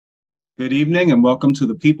Good evening and welcome to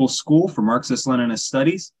the People's School for Marxist-Leninist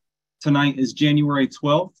Studies. Tonight is January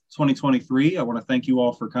 12th, 2023. I want to thank you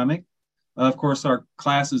all for coming. Of course, our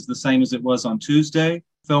class is the same as it was on Tuesday,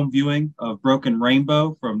 film viewing of Broken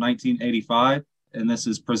Rainbow from 1985, and this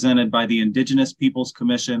is presented by the Indigenous Peoples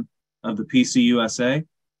Commission of the PCUSA.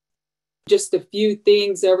 Just a few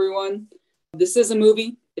things, everyone. This is a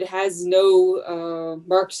movie. It has no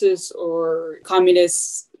Marxist or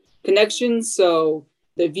communist connections, so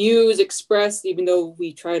the views expressed, even though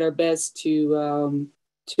we tried our best to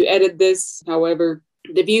edit this, however,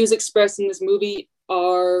 the views expressed in this movie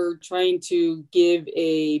are trying to give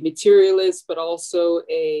a materialist, but also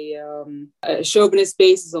a chauvinist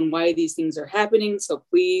basis on why these things are happening. So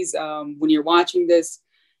please, when you're watching this,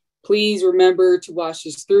 please remember to watch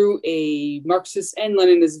this through a Marxist and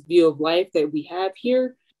Leninist view of life that we have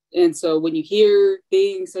here. And so when you hear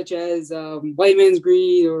things such as white man's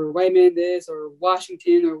greed or white man this or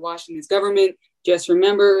Washington's government, just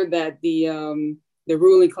remember that the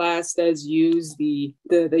ruling class does use the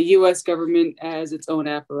U.S. government as its own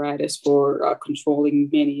apparatus for controlling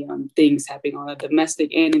many things happening on a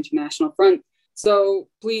domestic and international front. So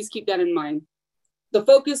please keep that in mind. The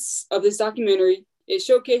focus of this documentary, it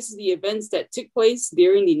showcases the events that took place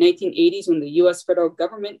during the 1980s when the U.S. federal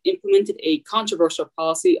government implemented a controversial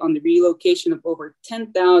policy on the relocation of over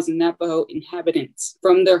 10,000 Navajo inhabitants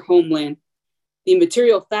from their homeland. The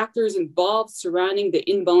material factors involved surrounding the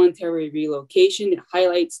involuntary relocation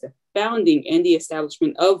highlights the founding and the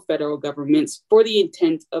establishment of federal governments for the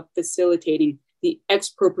intent of facilitating the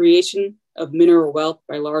expropriation of mineral wealth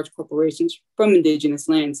by large corporations from indigenous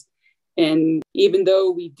lands. And even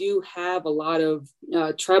though we do have a lot of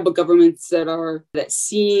tribal governments that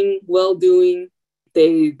seem well-doing,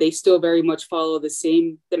 they still very much follow the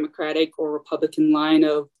same Democratic or Republican line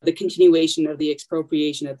of the continuation of the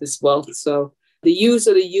expropriation of this wealth. So the use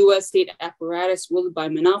of the U.S. state apparatus ruled by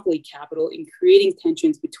monopoly capital in creating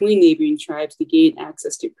tensions between neighboring tribes to gain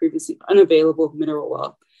access to previously unavailable mineral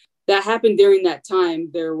wealth. That happened during that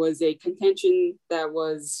time. There was a contention that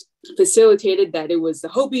was facilitated that it was the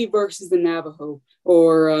Hopi versus the Navajo,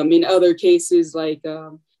 or in other cases like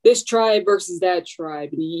this tribe versus that tribe.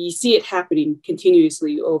 And you see it happening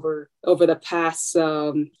continuously over the past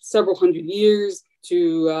several hundred years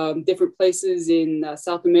to different places in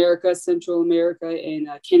South America, Central America, and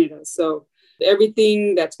Canada. So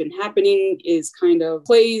everything that's been happening is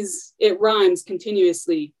it rhymes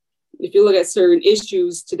continuously. If you look at certain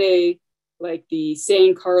issues today, like the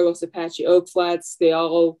San Carlos Apache Oak Flats,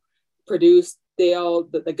 the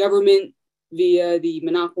government via the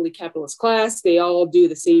monopoly capitalist class, they all do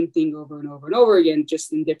the same thing over and over and over again,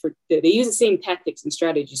 just in they use the same tactics and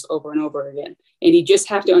strategies over and over again. And you just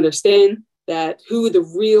have to understand that who the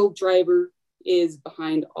real driver is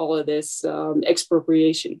behind all of this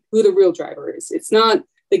expropriation, who the real driver is. It's not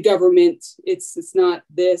the government, it's not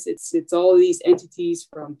this, it's all of these entities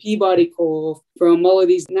from Peabody Coal, from all of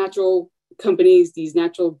these natural companies, these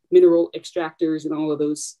natural mineral extractors and all of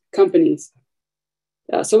those companies.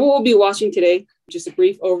 So what we'll be watching today, just a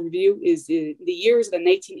brief overview, is the years of the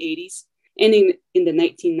 1980s, ending in the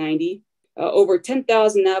 1990s. Over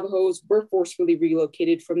 10,000 Navajos were forcefully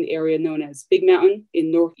relocated from the area known as Big Mountain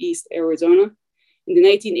in northeast Arizona. In the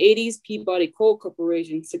 1980s, Peabody Coal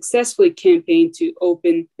Corporation successfully campaigned to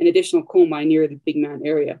open an additional coal mine near the Big Mountain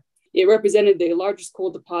area. It represented the largest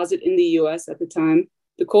coal deposit in the U.S. at the time.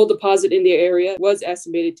 The coal deposit in the area was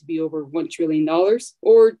estimated to be over $1 trillion,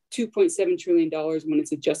 or $2.7 trillion when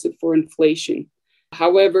it's adjusted for inflation.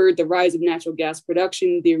 However, the rise of natural gas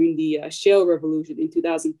production during the shale revolution in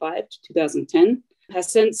 2005 to 2010 has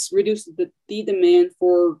since reduced the demand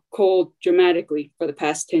for coal dramatically for the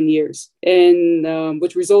past 10 years, and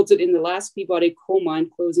which resulted in the last Peabody coal mine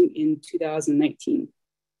closing in 2019.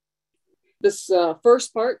 This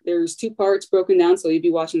first part, there's two parts broken down, so you'll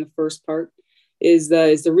be watching the first part, is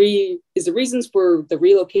the reasons for the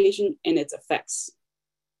relocation and its effects.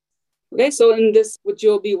 Okay, so in this, what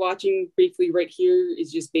you'll be watching briefly right here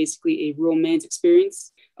is just basically a real man's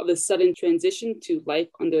experience of the sudden transition to life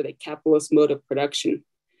under the capitalist mode of production.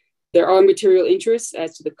 There are material interests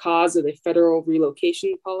as to the cause of the federal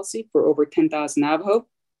relocation policy for over 10,000 Navajo.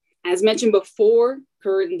 As mentioned before,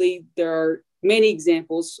 currently there are many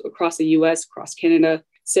examples across the US, across Canada,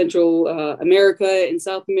 Central America, and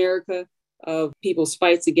South America of people's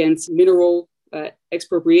fights against mineral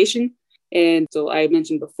expropriation. And so I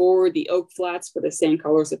mentioned before the Oak Flats for the San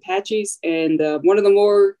Carlos Apaches, and one of the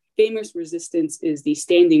more famous resistance is the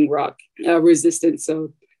Standing Rock resistance.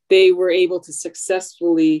 So they were able to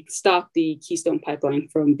successfully stop the Keystone Pipeline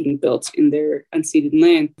from being built in their unceded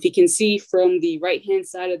land. If you can see from the right-hand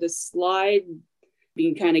side of the slide,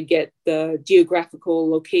 You can kind of get the geographical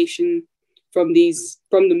location from the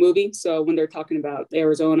movie. So when they're talking about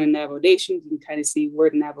Arizona and Navajo Nation, you can kind of see where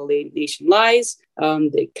the Navajo Nation lies.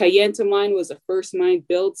 The Kayenta mine was the first mine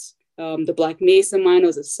built. The Black Mesa mine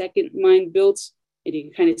was the second mine built. And you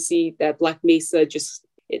can kind of see that Black Mesa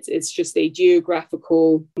it's just a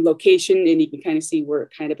geographical location, and you can kind of see where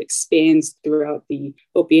it kind of expands throughout the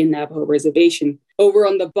Hopi and Navajo reservation. Over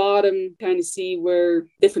on the bottom, kind of see where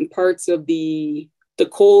different parts of the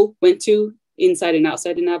coal went to inside and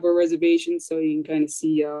outside the Navajo reservation. So you can kind of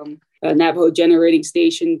see a Navajo generating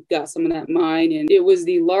station got some of that mine, and it was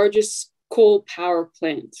the largest coal power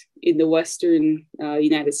plant in the western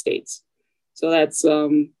United States. So that's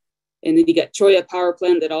and then you got Cholla Power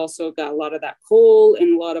Plant that also got a lot of that coal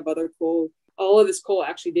and a lot of other coal. All of this coal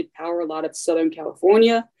actually did power a lot of Southern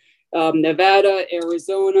California, Nevada,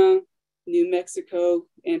 Arizona, New Mexico,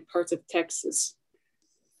 and parts of Texas.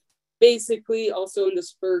 Basically, also in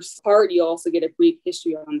this first part, you also get a brief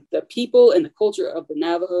history on the people and the culture of the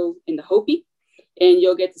Navajo and the Hopi. And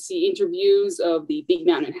you'll get to see interviews of the Big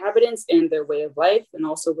Mountain inhabitants and their way of life, and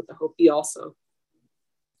also with the Hopi also.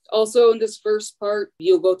 Also in this first part,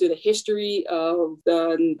 you'll go through the history of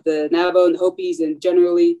the Navajo and the Hopis, and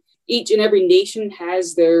generally each and every nation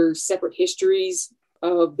has their separate histories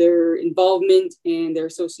of their involvement and their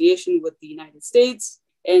association with the United States.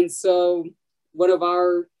 And so one of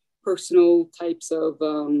our personal types of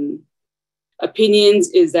opinions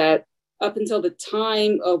is that up until the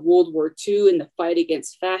time of World War II and the fight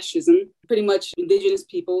against fascism, pretty much indigenous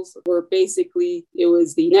peoples were basically, it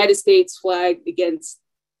was the United States flag against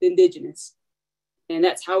the indigenous. And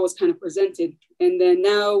that's how it was kind of presented. And then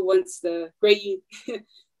now, once the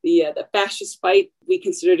fascist fight, we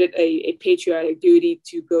considered it a patriotic duty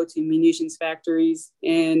to go to munitions factories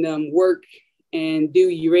and work and do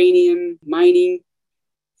uranium mining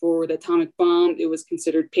for the atomic bomb. It was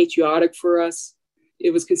considered patriotic for us. It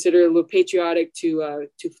was considered a little patriotic to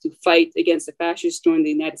fight against the fascists, join the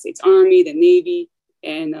United States Army, the Navy,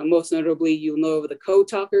 and most notably, you'll know of the code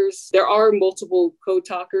talkers. There are multiple code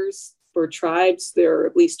talkers for tribes. There are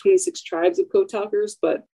at least 26 tribes of code talkers,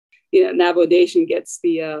 but Navajo Nation gets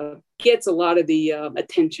a lot of the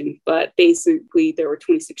attention. But basically, there were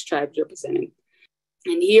 26 tribes represented.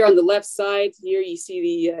 And here on the left side, here you see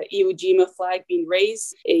the Iwo Jima flag being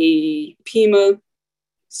raised. A Pima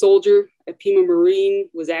soldier, a Pima Marine,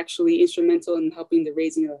 was actually instrumental in helping the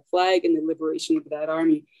raising of the flag and the liberation of that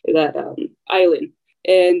army, that island.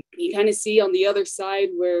 And you kind of see on the other side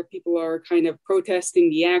where people are kind of protesting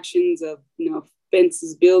the actions of,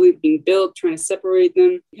 fences being built, trying to separate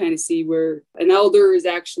them. You kind of see where an elder is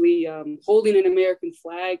actually holding an American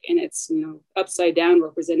flag, and it's, upside down,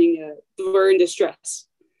 representing we're in distress.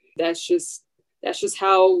 That's just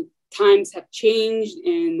how times have changed,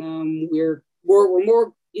 and we're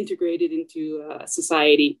more integrated into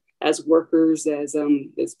society as workers, as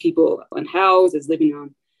people unhoused, as living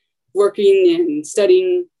on, working and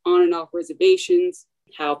studying on and off reservations,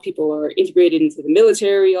 how people are integrated into the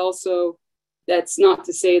military also. That's not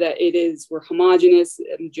to say that we're homogenous.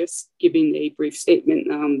 I'm just giving a brief statement.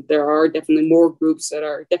 There are definitely more groups that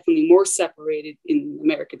are definitely more separated in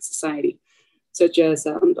American society, such as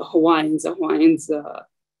the Hawaiians. The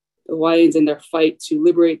Hawaiians in their fight to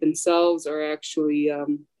liberate themselves are actually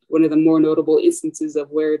one of the more notable instances of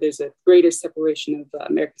where there's a greater separation of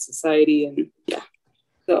American society. And yeah.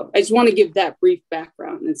 So I just want to give that brief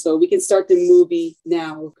background. And so we can start the movie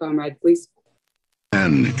now, comrade, please.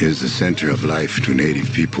 Land is the center of life to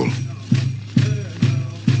Native people.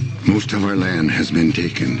 Most of our land has been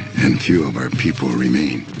taken, and few of our people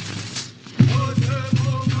remain.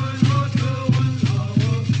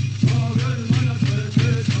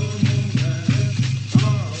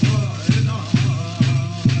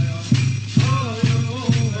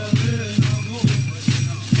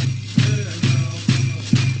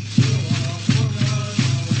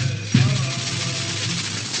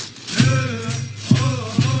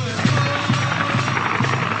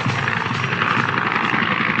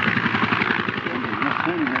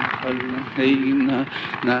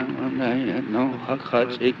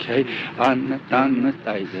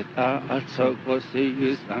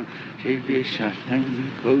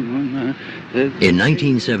 In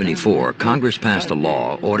 1974, Congress passed a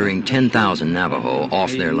law ordering 10,000 Navajo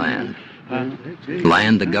off their land.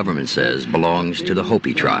 Land, the government says, belongs to the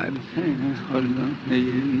Hopi tribe.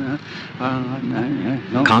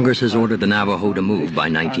 Congress has ordered the Navajo to move by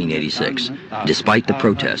 1986, despite the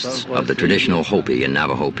protests of the traditional Hopi and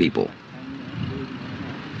Navajo people.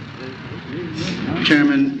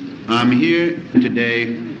 Chairman, I'm here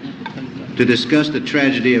today to to discuss the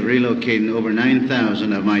tragedy of relocating over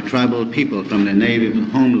 9,000 of my tribal people from their native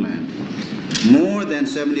homeland. More than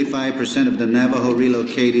 75% of the Navajo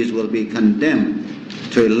relocatees will be condemned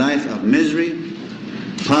to a life of misery,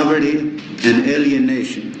 poverty, and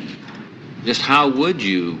alienation. Just how would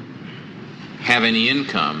you have any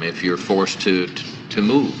income if you're forced to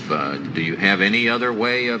move? Do you have any other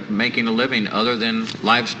way of making a living other than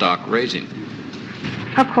livestock raising?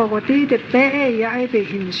 I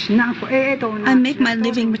make my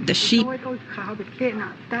living with the sheep.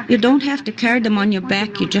 You don't have to carry them on your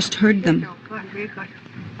back, you just herd them.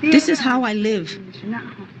 This is how I live.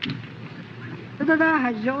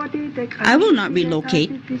 I will not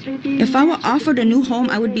relocate. If I were offered a new home,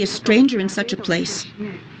 I would be a stranger in such a place.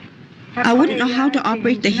 I wouldn't know how to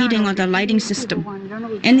operate the heating or the lighting system,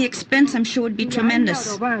 and the expense, I'm sure, would be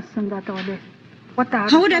tremendous.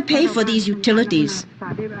 How would I pay for these utilities?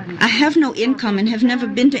 I have no income and have never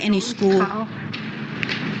been to any school.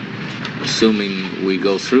 Assuming we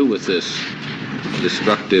go through with this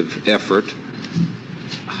destructive effort,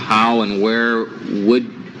 how and where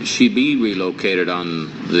would she be relocated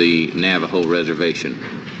on the Navajo reservation?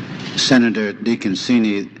 Senator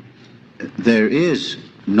DeConcini, there is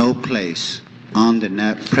no place on the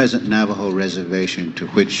present Navajo reservation to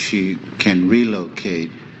which she can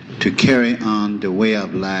relocate to carry on the way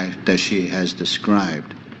of life that she has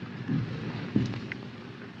described.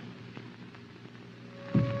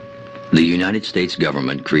 The United States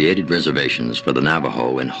government created reservations for the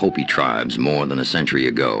Navajo and Hopi tribes more than a century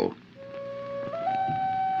ago.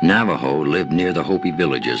 Navajo lived near the Hopi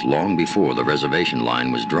villages long before the reservation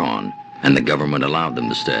line was drawn, and the government allowed them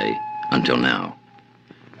to stay, until now.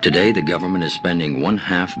 Today, the government is spending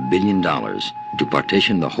 $500 million to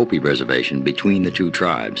partition the Hopi reservation between the two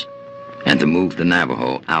tribes and to move the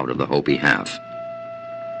Navajo out of the Hopi half.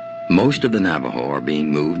 Most of the Navajo are being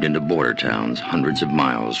moved into border towns hundreds of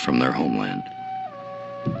miles from their homeland.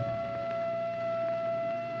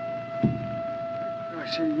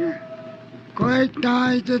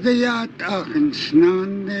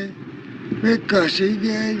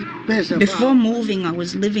 Before moving, I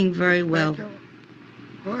was living very well.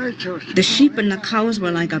 The sheep and the cows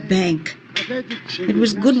were like a bank. It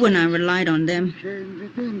was good when I relied on them.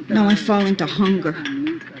 Now I fall into hunger.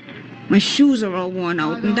 My shoes are all worn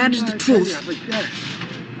out, and that is the truth.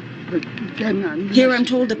 Here I'm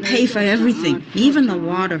told to pay for everything, even the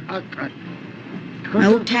water. I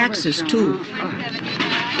owe taxes, too.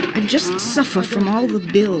 I just suffer from all the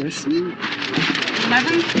bills. 11,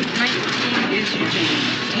 19 is your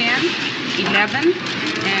change. 10, 11,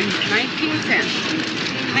 and 19 cents.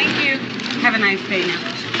 Thank you. Have a nice day now.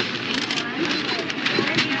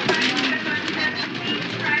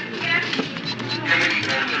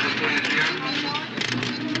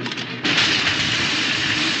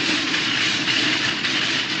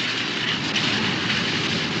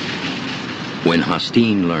 When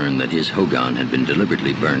Hosteen learned that his hogan had been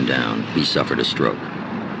deliberately burned down, he suffered a stroke.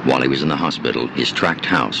 While he was in the hospital, his tract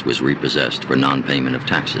house was repossessed for non-payment of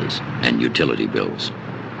taxes and utility bills.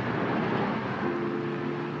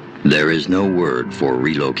 There is no word for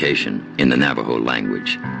relocation in the Navajo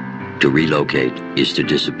language. To relocate is to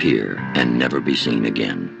disappear and never be seen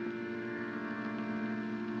again.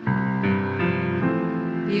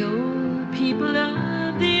 The old people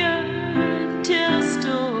of the earth tell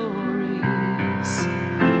stories.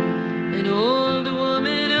 An old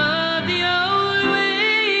woman of the old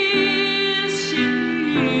ways,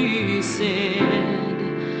 she said,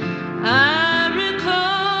 I recall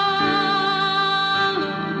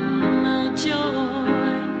my joy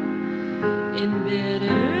in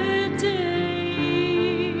better days.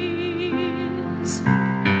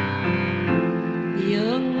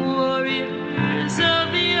 Young warriors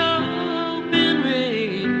of the open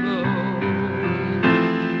rainbow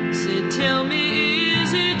said, tell me,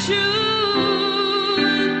 is it true?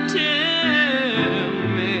 Tell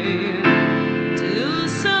me, do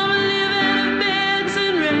some live out of beds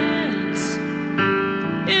and rents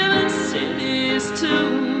in the cities too?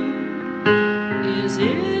 Is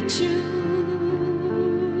it true?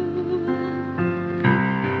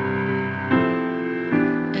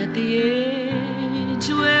 At the age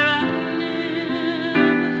where I live,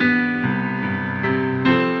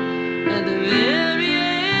 at the very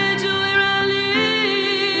age where I live,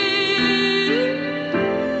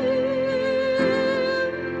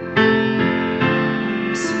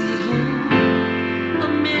 sweet home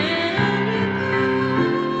America.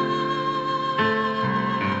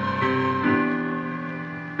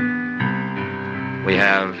 We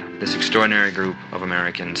have this extraordinary group of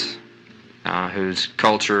Americans whose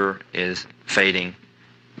culture is fading.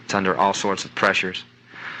 It's under all sorts of pressures.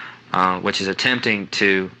 which is attempting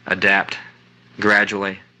to adapt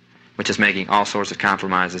gradually, which is making all sorts of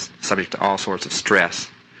compromises, subject to all sorts of stress,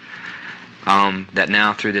 that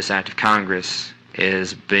now through this act of Congress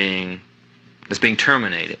is being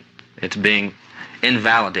terminated. It's being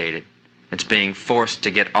invalidated. It's being forced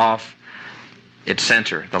to get off its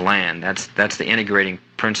center, the land. That's the integrating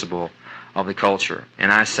principle of the culture.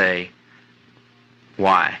 And I say,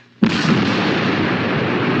 why?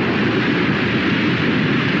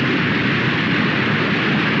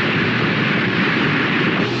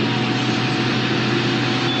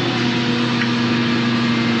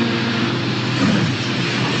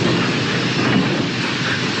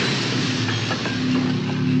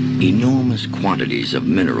 Enormous quantities of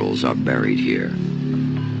minerals are buried here.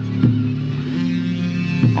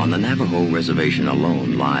 On the Navajo reservation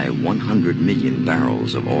alone lie 100 million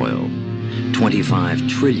barrels of oil, 25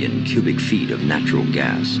 trillion cubic feet of natural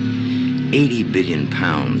gas, 80 billion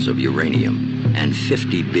pounds of uranium, and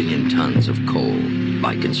 50 billion tons of coal,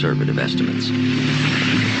 by conservative estimates.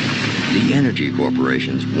 The energy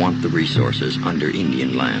corporations want the resources under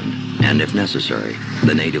Indian land, and if necessary,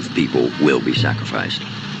 the native people will be sacrificed.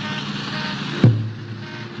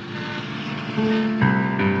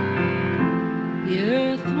 The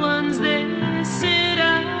earth ones, they said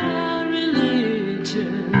our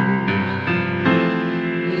religion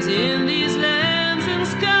is in these lands and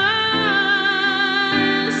skies,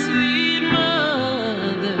 sweet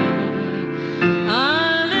mother.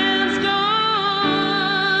 Our land's gone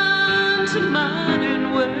to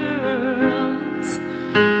modern worlds,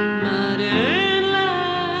 modern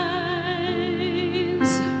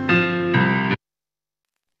lives.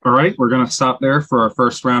 All right, we're going to stop there for our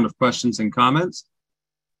first round of questions and comments.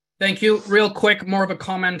 Thank you. Real quick, more of a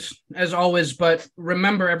comment as always, but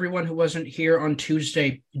remember everyone who wasn't here on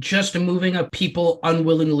Tuesday, just moving of people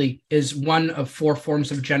unwillingly is one of 4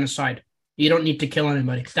 forms of genocide. You don't need to kill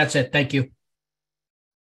anybody. That's it. Thank you.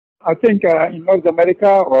 I think in North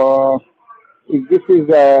America, this is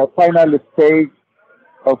a final stage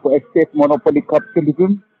of state monopoly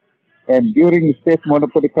capitalism. And during state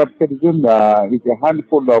monopoly capitalism, it's a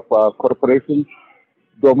handful of corporations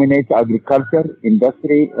dominate agriculture,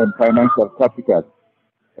 industry, and financial capital.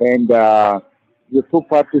 And the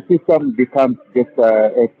two-party system becomes just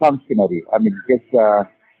a functionary, just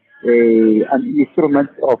an instrument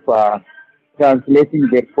of translating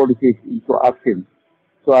their policies into action.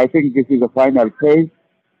 So I think this is a final phase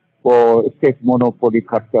for state monopoly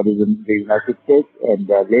capitalism in the United States, and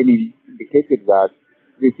Lenin indicated that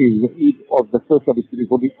this is the eve of the socialist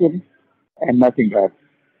revolution and nothing else.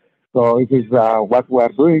 So it is what we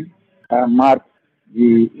are doing. Mark,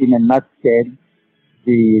 in a nutshell,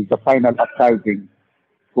 the final uprising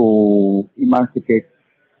to emancipate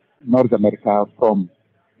North America from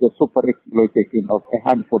the super exploitation of a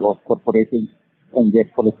handful of corporations and their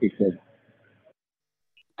politicians.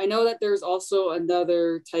 I know that there's also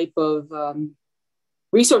another type of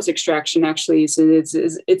resource extraction, actually. So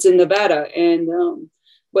it's in Nevada, and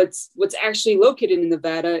what's actually located in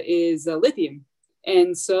Nevada is lithium.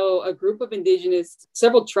 And so a group of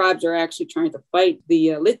several tribes are actually trying to fight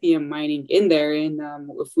the lithium mining in there. And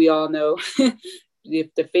if we all know,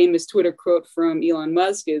 the famous Twitter quote from Elon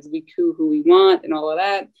Musk is, "We coup who we want," and all of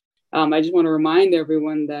that. I just want to remind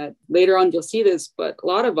everyone that later on you'll see this, but a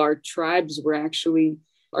lot of our tribes were actually,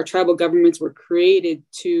 our tribal governments were created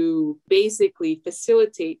to basically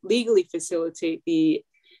legally facilitate the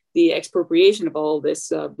expropriation of all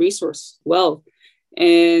this resource wealth.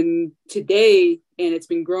 And today, and it's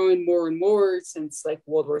been growing more and more since like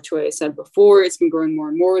World War II, I said before, it's been growing more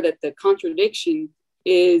and more that the contradiction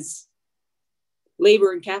is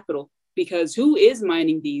labor and capital, because who is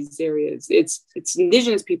mining these areas? It's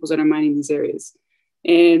indigenous peoples that are mining these areas.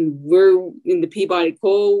 And we're in the Peabody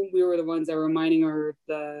coal. We were the ones that were mining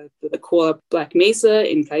the coal up Black Mesa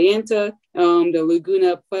in Cayenta, the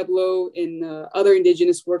Laguna Pueblo, and other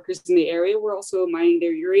indigenous workers in the area were also mining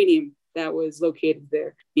their uranium that was located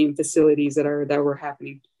there in facilities that were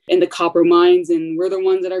happening, and the copper mines. And we're the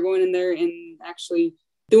ones that are going in there and actually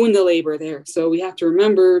doing the labor there. So we have to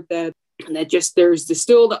remember that there's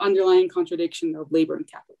still the underlying contradiction of labor and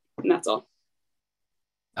capital, and that's all.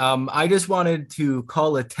 I just wanted to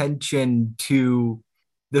call attention to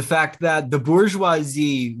the fact that the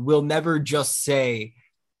bourgeoisie will never just say,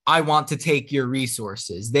 "I want to take your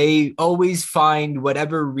resources." They always find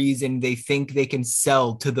whatever reason they think they can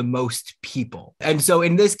sell to the most people. And so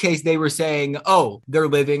in this case, they were saying, oh, they're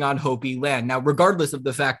living on Hopi land. Now, regardless of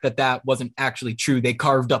the fact that that wasn't actually true, they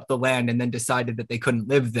carved up the land and then decided that they couldn't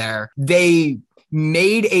live there. They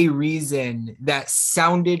made a reason that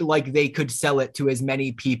sounded like they could sell it to as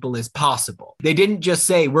many people as possible. They didn't just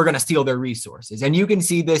say, we're going to steal their resources. And you can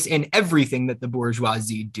see this in everything that the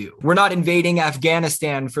bourgeoisie do. We're not invading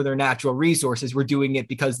Afghanistan for their natural resources. We're doing it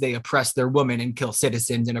because they oppress their women and kill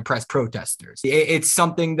citizens and oppress protesters. It's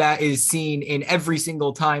something that is seen in every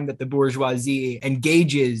single time that the bourgeoisie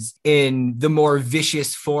engages in the more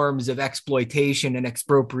vicious forms of exploitation and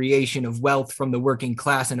expropriation of wealth from the working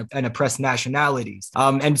class and oppressed nationalities.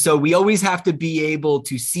 And so we always have to be able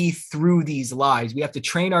to see through these lies. We have to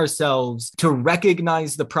train ourselves to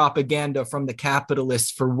recognize the propaganda from the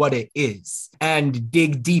capitalists for what it is and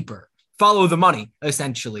dig deeper. Follow the money,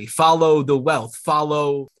 essentially. Follow the wealth.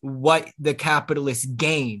 Follow what the capitalists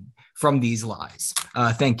gain from these lies.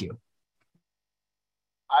 Thank you.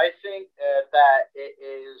 I think that it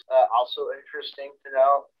is also interesting to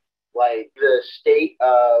know, like, the state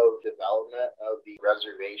of development of the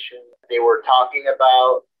reservation. They were talking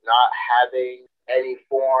about not having any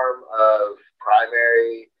form of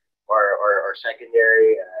primary or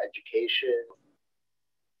secondary education.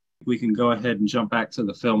 We can go ahead and jump back to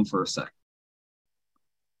the film for a sec.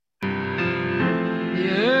 The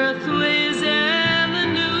earthways and the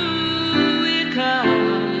new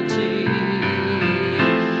ecology.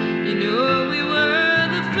 You know we were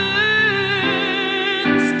the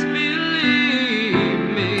first, believe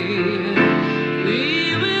me. We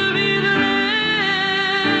will be the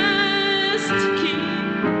last to keep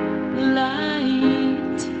the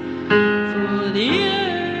light for the earth.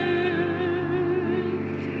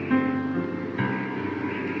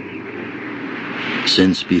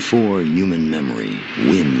 Since before human memory,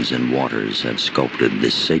 winds and waters have sculpted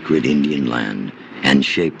this sacred Indian land and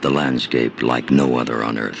shaped the landscape like no other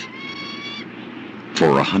on earth.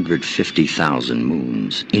 For 150,000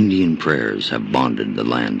 moons, Indian prayers have bonded the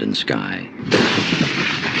land and sky.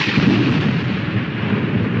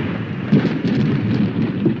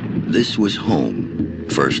 This was home,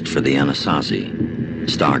 first for the Anasazi,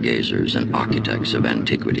 stargazers and architects of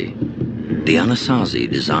antiquity. The Anasazi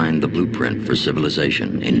designed the blueprint for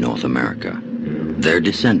civilization in North America. Their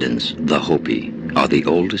descendants, the Hopi, are the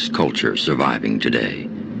oldest culture surviving today.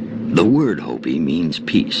 The word Hopi means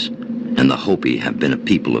peace, and the Hopi have been a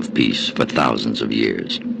people of peace for thousands of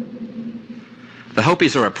years. The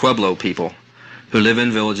Hopis are a Pueblo people who live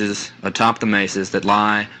in villages atop the mesas that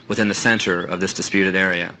lie within the center of this disputed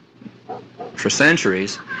area. For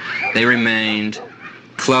centuries, they remained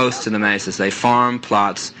close to the mesas. They farmed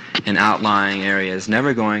plots in outlying areas,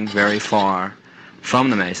 never going very far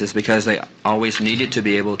from the mesas because they always needed to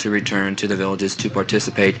be able to return to the villages to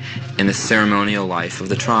participate in the ceremonial life of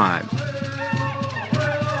the tribe.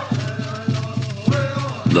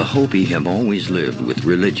 The Hopi have always lived with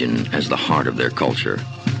religion as the heart of their culture,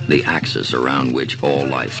 the axis around which all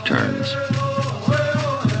life turns.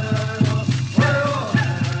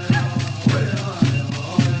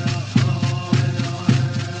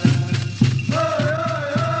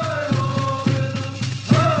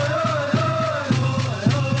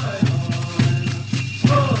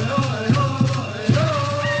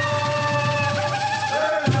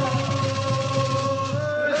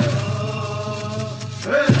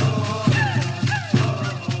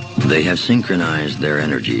 They have synchronized their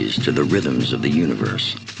energies to the rhythms of the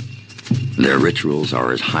universe. Their rituals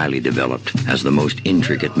are as highly developed as the most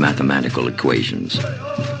intricate mathematical equations.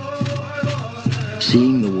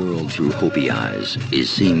 Seeing the world through Hopi eyes is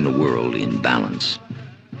seeing the world in balance.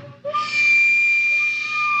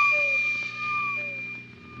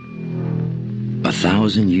 A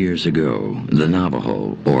 1,000 years ago, the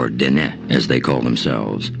Navajo, or Dene as they call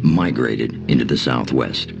themselves, migrated into the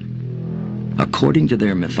Southwest. According to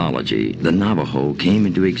their mythology, the Navajo came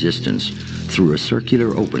into existence through a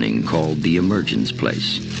circular opening called the Emergence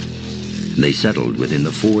Place. They settled within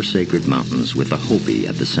the 4 sacred mountains with the Hopi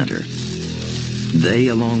at the center. They,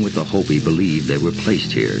 along with the Hopi, believed they were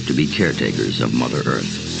placed here to be caretakers of Mother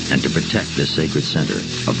Earth and to protect the sacred center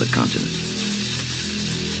of the continent.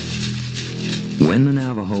 When the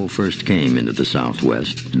Navajo first came into the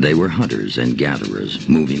Southwest, they were hunters and gatherers,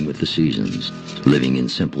 moving with the seasons, living in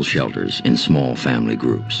simple shelters in small family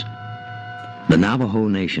groups. The Navajo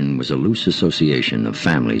Nation was a loose association of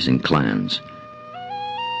families and clans.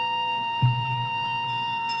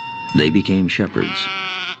 They became shepherds.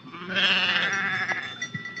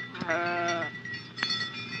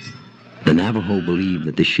 The Navajo believe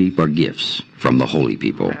that the sheep are gifts from the holy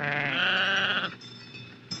people.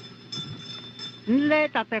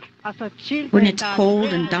 When it's cold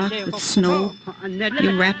and dark with snow,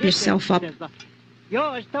 you wrap yourself up.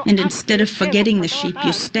 And instead of forgetting the sheep,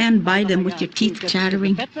 you stand by them with your teeth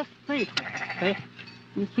chattering.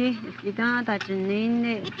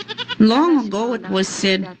 Long ago it was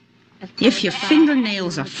said, if your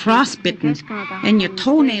fingernails are frostbitten and your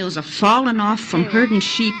toenails are fallen off from herding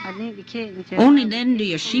sheep, only then do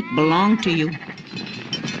your sheep belong to you.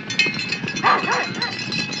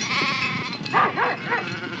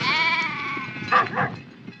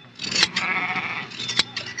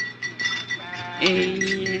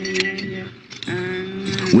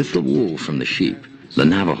 With the wool from the sheep, the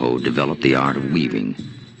Navajo developed the art of weaving.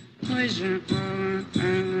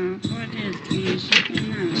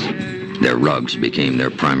 Their rugs became their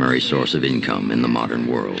primary source of income in the modern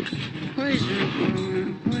world.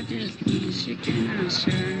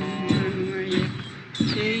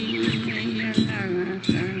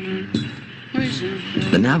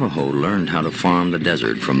 The Navajo learned how to farm the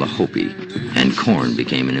desert from the Hopi, and corn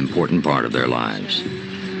became an important part of their lives.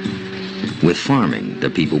 With farming, the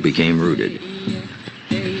people became rooted.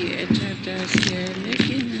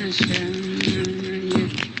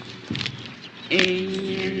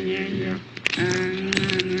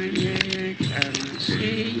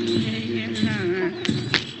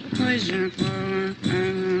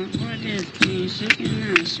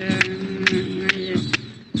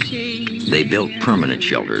 They built permanent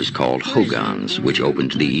shelters called hogans, which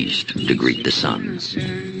opened to the east to greet the sun.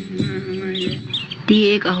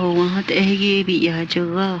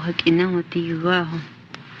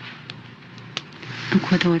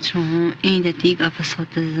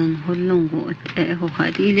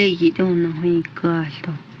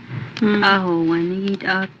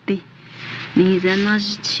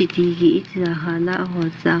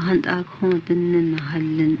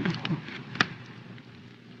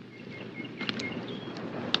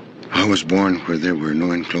 I was born where there were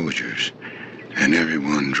no enclosures, and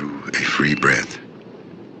everyone drew a free breath.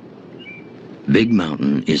 Big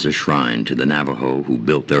Mountain is a shrine to the Navajo who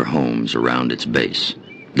built their homes around its base.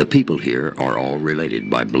 The people here are all related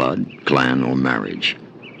by blood, clan, or marriage.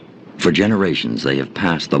 For generations, they have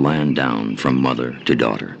passed the land down from mother to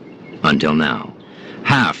daughter. Until now,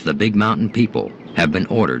 half the Big Mountain people have been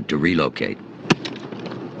ordered to relocate.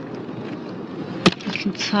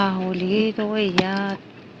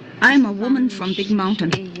 I'm a woman from Big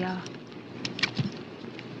Mountain.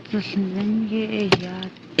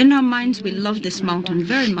 In our minds, we love this mountain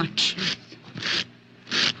very much.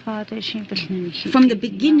 From the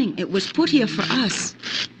beginning, it was put here for us.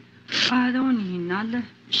 I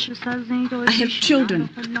have children.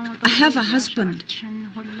 I have a husband.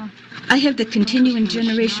 I have the continuing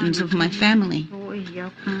generations of my family.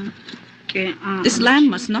 This land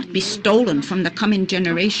must not be stolen from the coming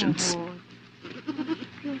generations.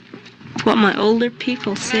 What my older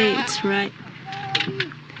people say is right.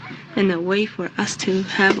 And a way for us to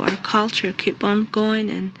have our culture keep on going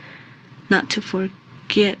and not to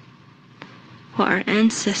forget what our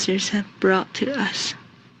ancestors have brought to us.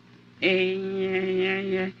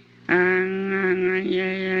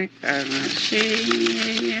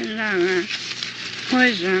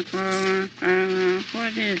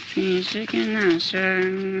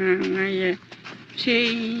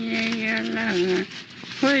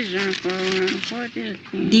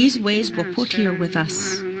 These ways were put here with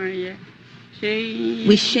us.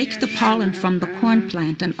 We shake the pollen from the corn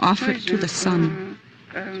plant and offer it to the sun.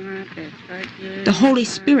 The Holy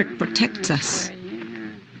Spirit protects us.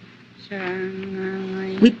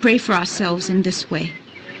 We pray for ourselves in this way.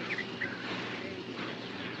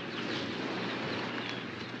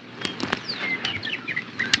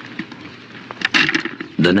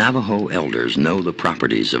 The Navajo elders know the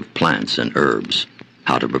properties of plants and herbs,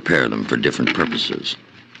 how to prepare them for different purposes.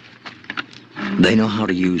 They know how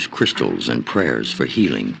to use crystals and prayers for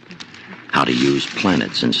healing, how to use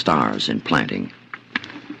planets and stars in planting.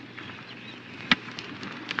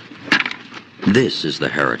 This is the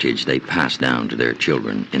heritage they pass down to their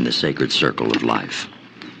children in the sacred circle of life.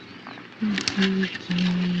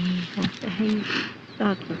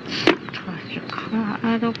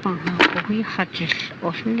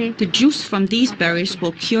 The juice from these berries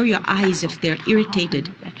will cure your eyes if they're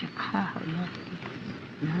irritated.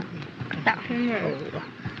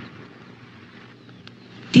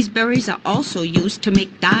 These berries are also used to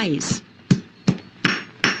make dyes.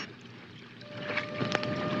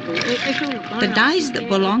 The dyes that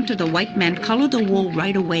belong to the white man color the wool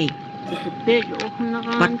right away.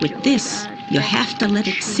 But with this, you have to let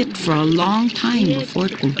it sit for a long time before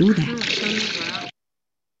it will do that.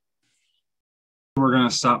 We're going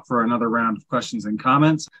to stop for another round of questions and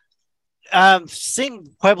comments.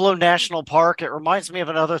 Seeing Pueblo National Park, it reminds me of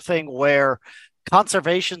another thing where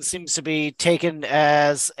conservation seems to be taken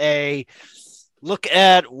as a look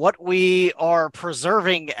at what we are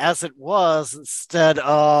preserving as it was instead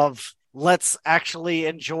of let's actually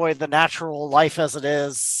enjoy the natural life as it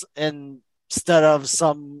is instead of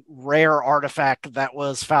some rare artifact that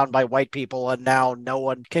was found by white people and now no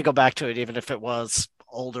one can go back to it, even if it was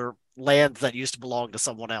older land that used to belong to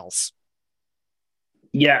someone else.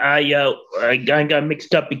 Yeah, I got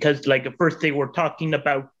mixed up because like at first they were talking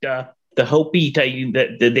about the Hopi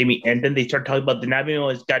that they and then they started talking about the Navajo.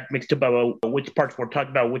 It's got mixed up about which parts we're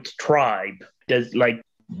talking about, which tribe. Does like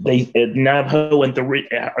they Navajo and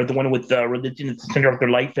are the one with religion at the center of their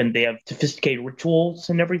life, and they have sophisticated rituals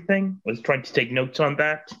and everything. I was trying to take notes on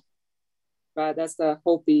that. Right, that's the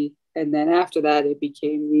Hopi, and then after that it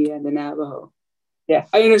became the Navajo. Yeah,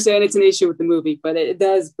 I understand it's an issue with the movie, but it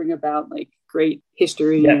does bring about like great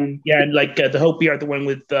history. And like the Hopi are the one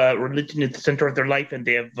with religion at the center of their life, and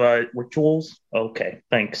they have rituals. Okay,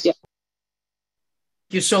 thanks. Yeah.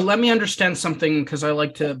 So let me understand something because I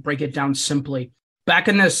like to break it down simply. Back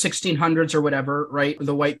in the 1600s or whatever, right?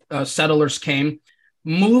 The white settlers came,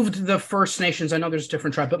 moved the First Nations. I know there's a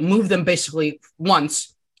different tribe, but moved them basically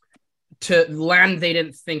once to land they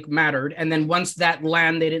didn't think mattered. And then once that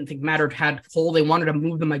land they didn't think mattered had coal, they wanted to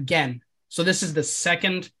move them again. So this is the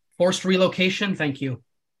second forced relocation. Thank you.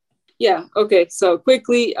 Yeah. Okay. So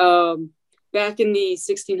quickly, back in the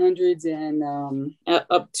 1600s and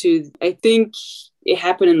up to, I think it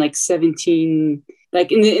happened in like 17,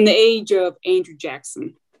 like in the age of Andrew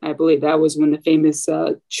Jackson. I believe that was when the famous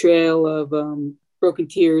Trail of Broken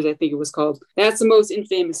Tears, I think it was called. That's the most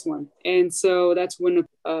infamous one. And so that's when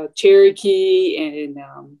Cherokee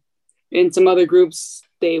and some other groups,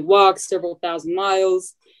 they walked several thousand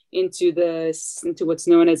miles into what's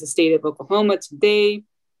known as the state of Oklahoma today.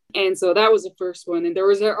 And so that was the first one. And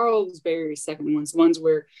there all those various second ones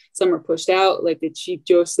where some are pushed out, like the Chief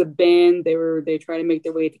Joseph Band. They tried to make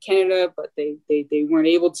their way to Canada, but they weren't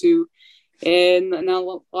able to. And now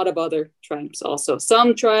a lot of other tribes also.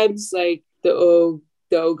 Some tribes like the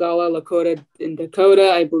Oglala Lakota in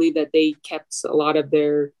Dakota, I believe that they kept a lot of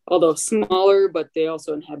their, although smaller, but they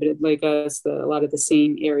also inhabited like us, a lot of the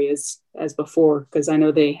same areas as before, because I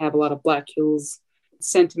know they have a lot of Black Hills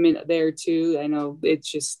sentiment there too. I know it's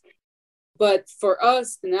just, but for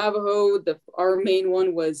us, the Navajo, our main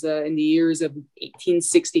one was in the years of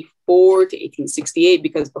 1864 to 1868,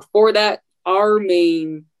 because before that, our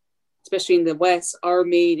main, especially in the West, our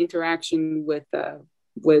main interaction with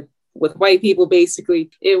white people, basically,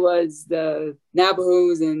 it was the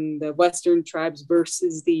Navajos and the Western tribes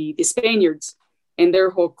versus the Spaniards and their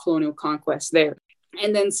whole colonial conquest there.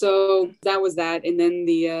 And then so that was that. And then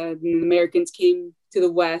the Americans came to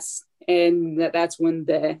the West, and that's when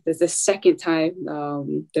the second time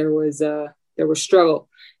there was struggle.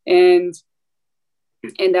 And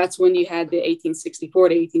that's when you had the 1864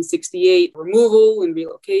 to 1868 removal and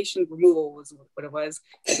relocation. Removal was what it was,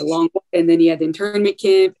 like a long, and then you had the internment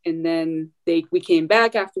camp, and then we came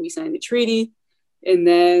back after we signed the treaty. And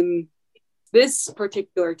then this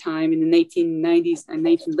particular time in the 1990s and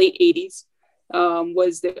late 80s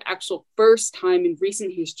was the actual first time in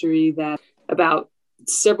recent history that about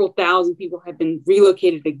several thousand people have been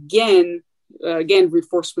relocated again,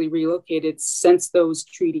 forcefully relocated since those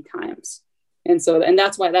treaty times. And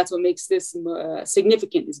that's what makes this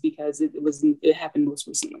significant, is because it happened most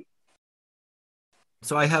recently.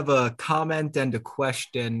 So I have a comment and a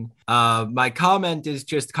question. My comment is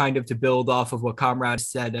just kind of to build off of what Comrade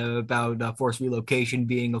said about forced relocation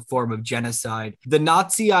being a form of genocide. The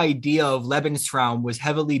Nazi idea of Lebensraum was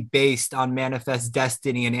heavily based on Manifest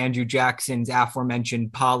Destiny and Andrew Jackson's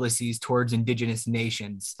aforementioned policies towards indigenous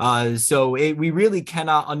nations. We really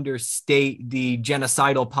cannot understate the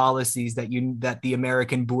genocidal policies that the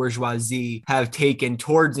American bourgeoisie have taken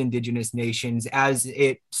towards indigenous nations, as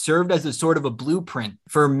it served as a sort of a blueprint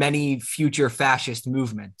for many future fascist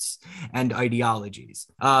movements and ideologies.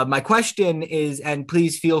 My question is, and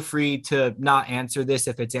please feel free to not answer this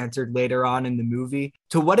if it's answered later on in the movie,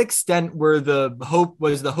 to what extent was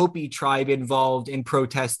the Hopi tribe involved in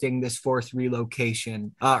protesting this forced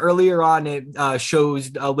relocation? Earlier on, it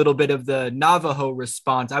shows a little bit of the Navajo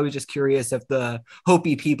response. I was just curious if the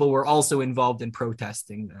Hopi people were also involved in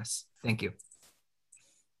protesting this. Thank you.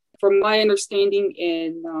 From my understanding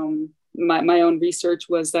in my own research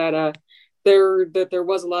was that there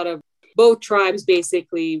was a lot of, both tribes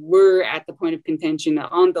basically were at the point of contention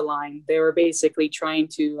on the line. They were basically trying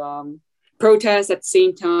to protest at the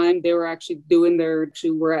same time. They were actually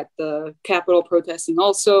were at the Capitol protesting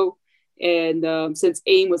also. And since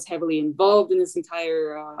AIM was heavily involved in this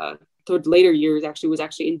entire, toward later years, was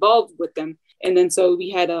actually involved with them. And then so we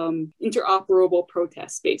had interoperable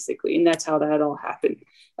protests basically, and that's how that all happened.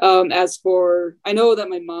 As for, I know that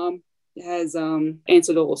my mom has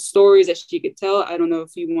answered all the stories that she could tell. I don't know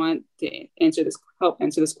if you want to help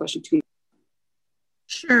answer this question too.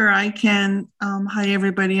 Sure, I can. Hi,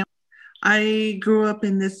 everybody. I grew up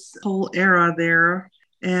in this whole era there,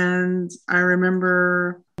 and I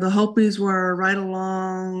remember the Hopis were right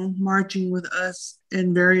along marching with us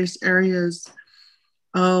in various areas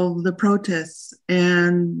of the protests.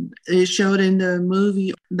 And it showed in the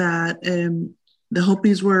movie that the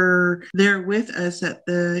Hopis were there with us at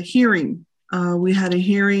the hearing. We had a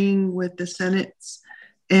hearing with the Senate,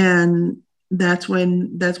 and that's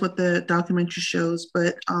what the documentary shows.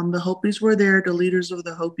 But the Hopis were there, the leaders of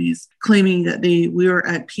the Hopis, claiming that we were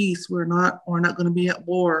at peace. We're not going to be at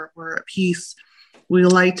war. We're at peace. We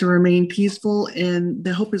like to remain peaceful. And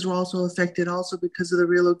the Hopis were also affected also because of the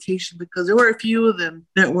relocation, because there were a few of them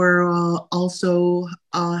that were also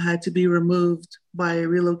had to be removed by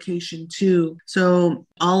relocation too. So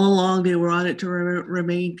all along they were on it to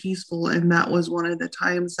remain peaceful. And that was one of the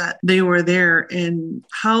times that they were there. And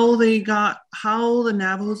how the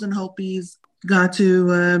Navajos and Hopis got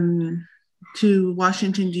to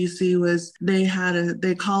Washington, D.C. was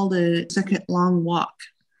they called it a second long walk.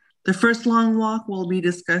 The first long walk will be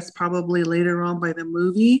discussed probably later on by the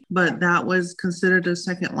movie, but that was considered a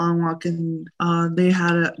second long walk, and they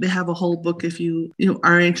have a whole book if you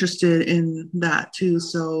are interested in that too.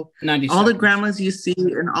 So all the grandmas you see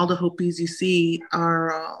and all the Hopis you see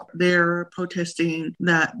are there protesting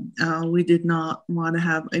that we did not want to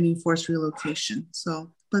have any forced relocation.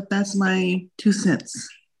 So, but that's my 2 cents.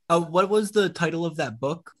 What was the title of that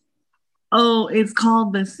book? Oh, it's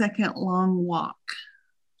called The Second Long Walk.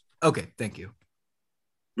 Okay, thank you.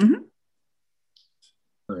 Mm-hmm.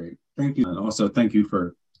 Great, thank you. And also thank you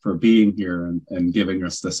for being here and giving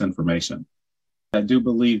us this information. I do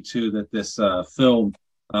believe too that this film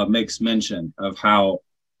makes mention of how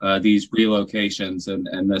these relocations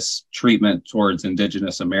and this treatment towards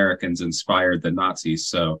Indigenous Americans inspired the Nazis.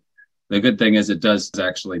 So the good thing is it does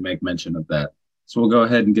actually make mention of that. So we'll go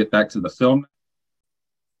ahead and get back to the film.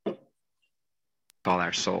 Call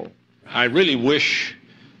our soul. I really wish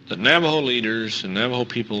that Navajo leaders and Navajo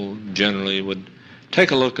people generally would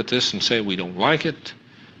take a look at this and say, we don't like it,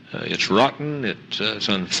 it's rotten, it's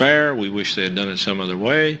unfair, we wish they had done it some other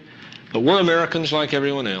way. But we're Americans like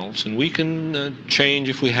everyone else, and we can change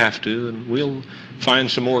if we have to, and we'll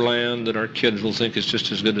find some more land that our kids will think is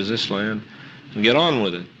just as good as this land, and get on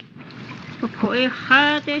with it.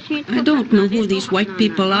 I don't know who these white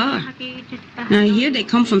people are. I hear they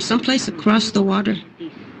come from someplace across the water.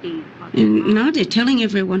 And now they're telling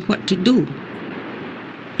everyone what to do.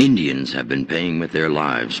 Indians have been paying with their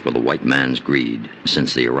lives for the white man's greed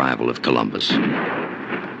since the arrival of Columbus.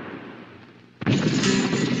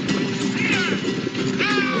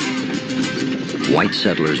 White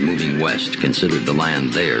settlers moving west considered the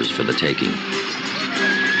land theirs for the taking.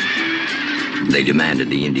 They demanded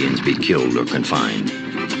the Indians be killed or confined.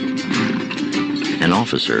 An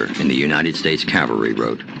officer in the United States Cavalry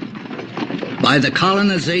wrote, "By the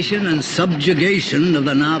colonization and subjugation of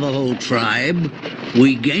the Navajo tribe,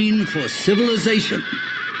 we gain for civilization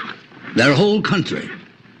their whole country.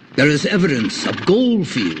 There is evidence of gold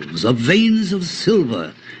fields, of veins of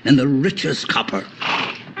silver, and the richest copper.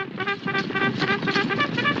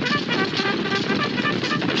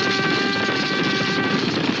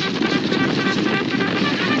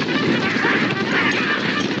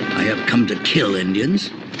 I have come to kill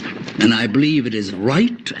Indians, and I believe it is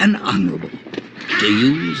right and honorable to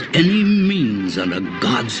use any means under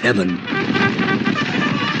God's heaven."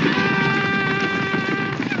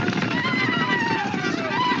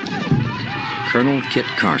 Colonel Kit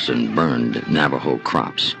Carson burned Navajo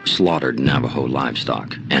crops, slaughtered Navajo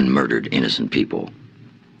livestock, and murdered innocent people.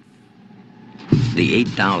 The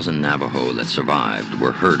 8,000 Navajo that survived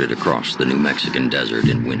were herded across the New Mexican desert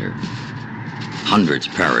in winter. Hundreds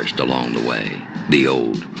perished along the way, the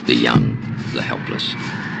old, the young, the helpless.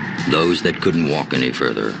 Those that couldn't walk any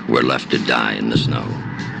further were left to die in the snow.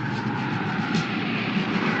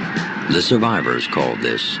 The survivors called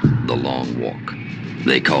this the Long Walk.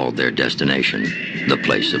 They called their destination the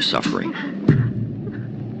place of suffering.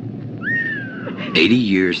 80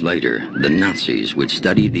 years later, the Nazis would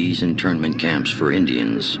study these internment camps for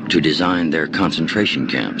Indians to design their concentration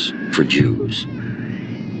camps for Jews.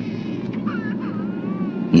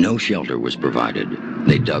 No shelter was provided.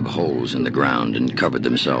 They dug holes in the ground and covered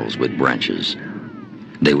themselves with branches.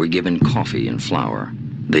 They were given coffee and flour.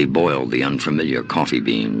 They boiled the unfamiliar coffee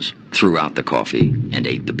beans, threw out the coffee, and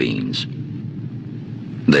ate the beans.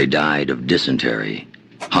 They died of dysentery,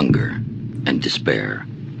 hunger, and despair.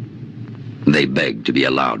 They begged to be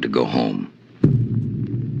allowed to go home.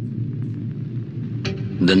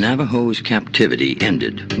 The Navajos' captivity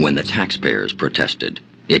ended when the taxpayers protested.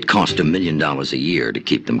 It cost $1 million a year to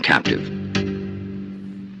keep them captive.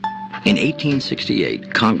 In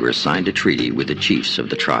 1868, Congress signed a treaty with the chiefs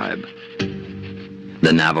of the tribe.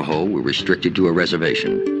 The Navajo were restricted to a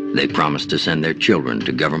reservation. They promised to send their children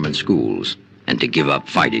to government schools and to give up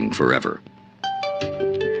fighting forever.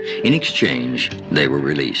 In exchange, they were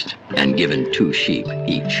released and given 2 sheep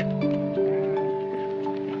each.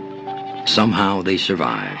 Somehow they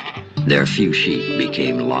survived. Their few sheep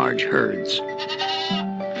became large herds.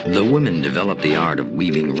 The women developed the art of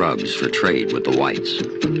weaving rugs for trade with the whites.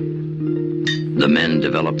 The men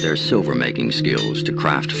developed their silver-making skills to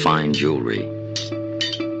craft fine jewelry.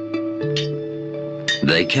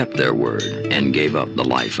 They kept their word and gave up the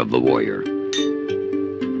life of the warrior.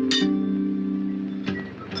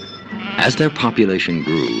 As their population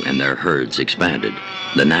grew and their herds expanded,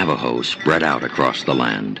 the Navajo spread out across the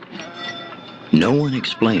land. No one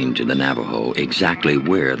explained to the Navajo exactly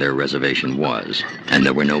where their reservation was, and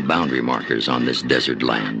there were no boundary markers on this desert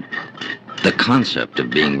land. The concept of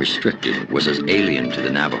being restricted was as alien to the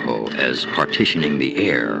Navajo as partitioning the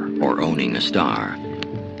air or owning a star.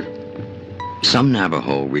 Some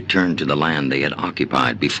Navajo returned to the land they had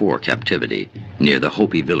occupied before captivity, near the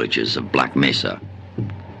Hopi villages of Black Mesa.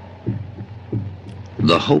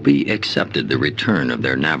 The Hopi accepted the return of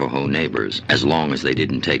their Navajo neighbors as long as they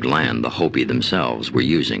didn't take land the Hopi themselves were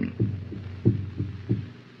using.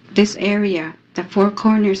 This area, the Four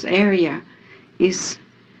Corners area, is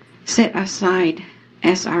set aside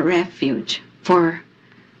as a refuge for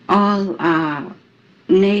all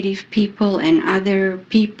native people and other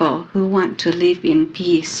people who want to live in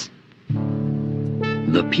peace.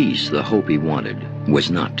 The peace the Hopi wanted was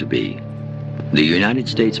not to be. The United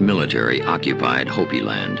States military occupied Hopi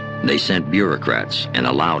land. They sent bureaucrats and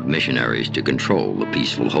allowed missionaries to control the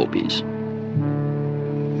peaceful Hopis.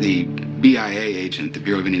 The BIA agent, the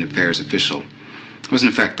Bureau of Indian Affairs official, was in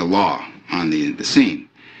effect the law on the scene.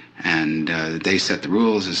 And they set the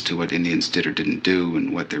rules as to what Indians did or didn't do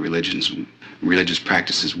and what their religious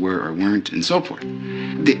practices were or weren't and so forth.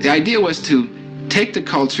 The idea was to take the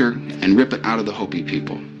culture and rip it out of the Hopi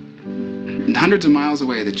people. Hundreds of miles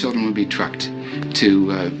away, the children would be trucked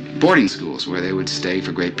to boarding schools where they would stay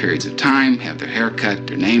for great periods of time, have their hair cut,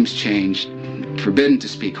 their names changed, forbidden to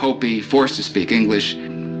speak Hopi, forced to speak English,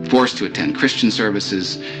 forced to attend Christian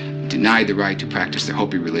services, denied the right to practice their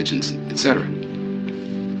Hopi religions, etc.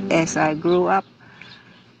 As I grew up,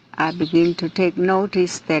 I began to take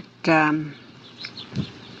notice that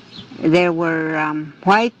there were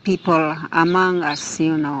white people among us,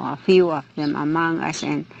 you know, a few of them among us,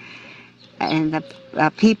 and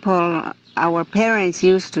the people, our parents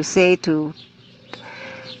used to say to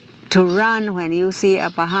run when you see a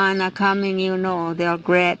Bahana coming, you know, they'll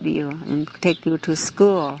grab you and take you to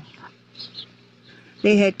school.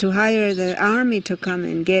 They had to hire the army to come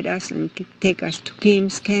and get us and take us to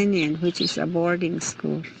Keams Canyon, which is a boarding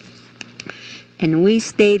school. And we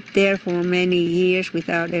stayed there for many years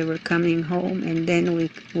without ever coming home, and then we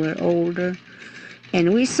were older.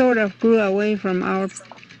 And we sort of grew away from our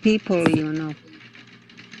people, you know.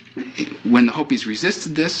 When the Hopis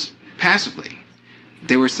resisted this passively,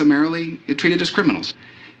 they were summarily treated as criminals.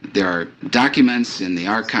 There are documents in the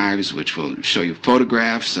archives which will show you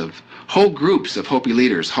photographs of whole groups of Hopi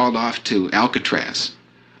leaders hauled off to Alcatraz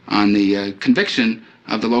on the conviction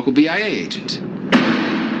of the local BIA agent.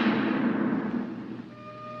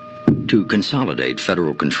 To consolidate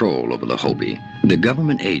federal control over the Hopi, the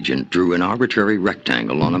government agent drew an arbitrary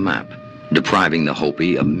rectangle on a map, depriving the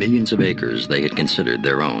Hopi of millions of acres they had considered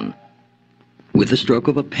their own. With the stroke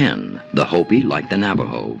of a pen, the Hopi, like the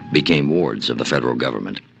Navajo, became wards of the federal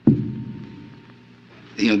government.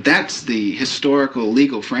 You know, that's the historical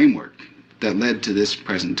legal framework that led to this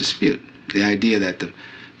present dispute. The idea that the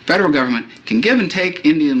federal government can give and take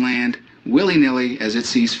Indian land willy-nilly as it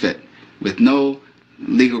sees fit, with no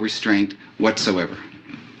legal restraint whatsoever.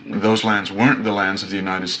 Those lands weren't the lands of the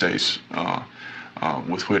United States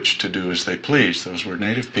with which to do as they pleased. Those were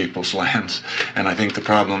native people's lands, and I think the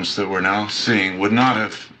problems that we're now seeing would not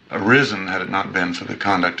have arisen had it not been for the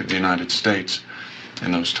conduct of the United States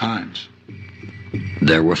in those times.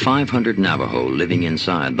 There were 500 Navajo living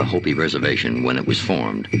inside the Hopi reservation when it was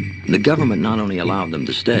formed. The government not only allowed them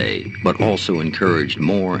to stay, but also encouraged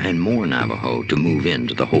more and more Navajo to move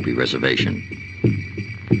into the Hopi reservation.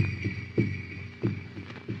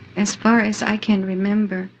 As far as I can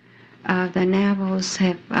remember, the Navajos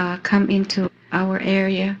have come into our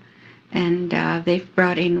area, and they've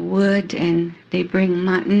brought in wood, and they bring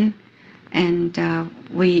mutton, and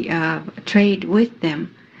we trade with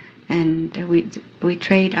them. and we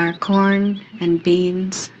trade our corn and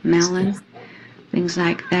beans, melon, things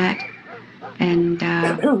like that. And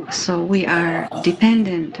so we are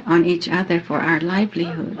dependent on each other for our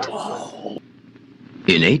livelihood.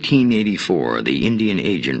 In 1884, the Indian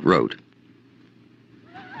agent wrote,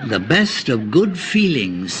 "The best of good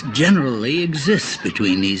feelings generally exists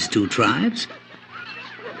between these two tribes.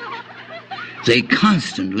 They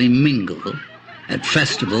constantly mingle at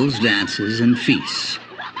festivals, dances, and feasts.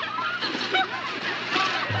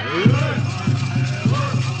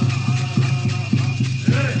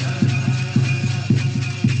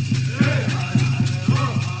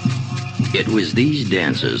 It was these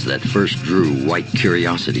dances that first drew white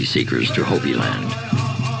curiosity seekers to Hopi land.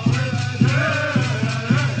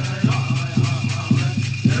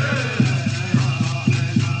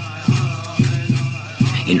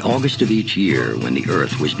 In August of each year, when the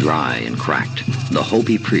earth was dry and cracked, the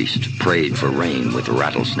Hopi priest prayed for rain with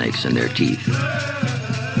rattlesnakes in their teeth.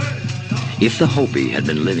 If the Hopi had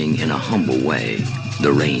been living in a humble way,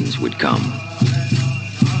 the rains would come.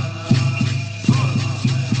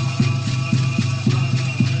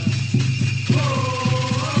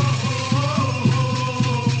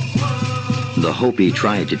 The Hopi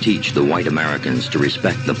tried to teach the white Americans to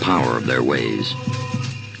respect the power of their ways.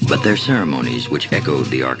 But their ceremonies, which echoed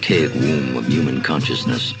the archaic womb of human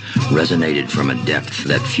consciousness, resonated from a depth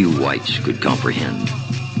that few whites could comprehend.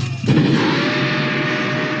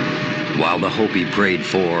 While the Hopi prayed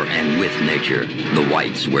for and with nature, the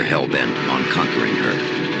whites were hell-bent on conquering her.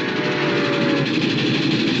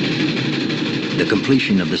 The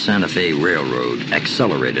completion of the Santa Fe Railroad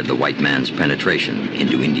accelerated the white man's penetration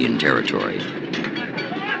into Indian territory.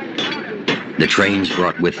 The trains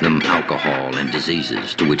brought with them alcohol and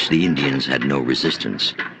diseases to which the Indians had no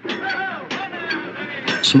resistance.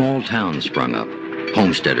 Small towns sprung up.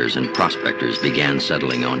 Homesteaders and prospectors began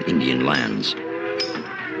settling on Indian lands.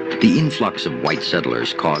 The influx of white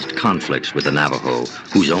settlers caused conflicts with the Navajo,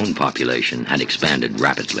 whose own population had expanded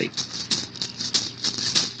rapidly.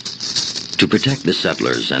 To protect the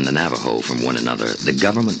settlers and the Navajo from one another, the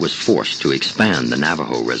government was forced to expand the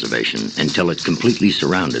Navajo reservation until it completely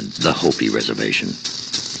surrounded the Hopi reservation.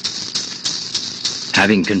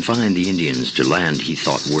 Having confined the Indians to land he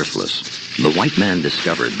thought worthless, the white man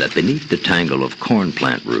discovered that beneath the tangle of corn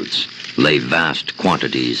plant roots lay vast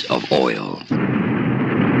quantities of oil.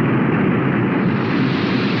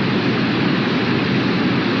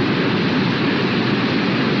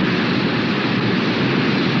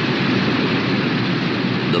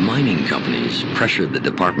 Mining companies pressured the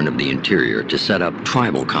Department of the Interior to set up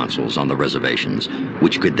tribal councils on the reservations,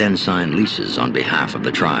 which could then sign leases on behalf of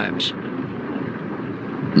the tribes.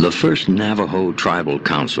 The first Navajo Tribal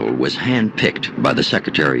Council was handpicked by the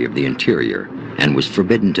Secretary of the Interior and was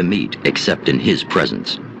forbidden to meet except in his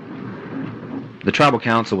presence. The Tribal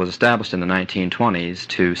Council was established in the 1920s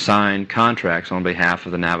to sign contracts on behalf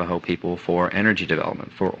of the Navajo people for energy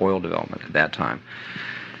development, for oil development at that time.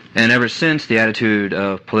 And ever since, the attitude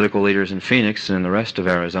of political leaders in Phoenix and the rest of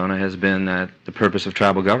Arizona has been that the purpose of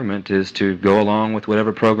tribal government is to go along with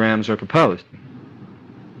whatever programs are proposed.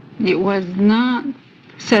 It was not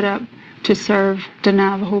set up to serve the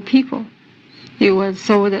Navajo people. It was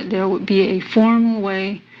so that there would be a formal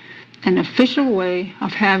way, an official way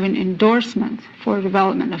of having endorsements for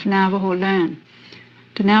development of Navajo land.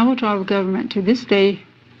 The Navajo tribal government to this day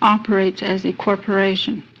operates as a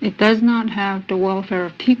corporation. It does not have the welfare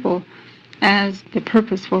of people as the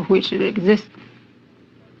purpose for which it exists.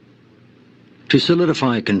 To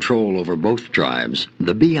solidify control over both tribes,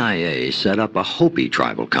 the BIA set up a Hopi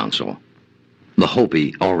Tribal Council. The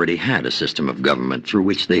Hopi already had a system of government through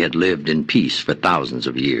which they had lived in peace for thousands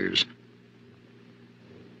of years.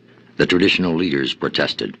 The traditional leaders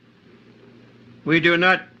protested. We do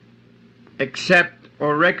not accept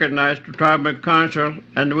or recognize the Tribal Council,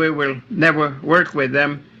 and we will never work with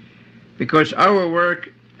them because our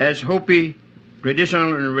work as Hopi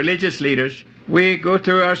traditional and religious leaders, we go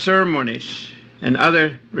through our ceremonies and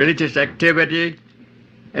other religious activity,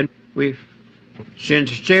 and we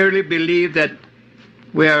sincerely believe that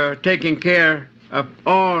we are taking care of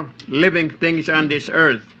all living things on this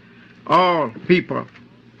earth, all people.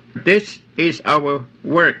 This is our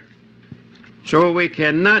work. So we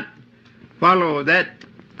cannot follow that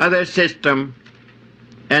other system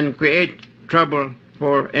and create trouble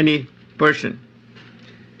for any person.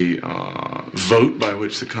 The vote by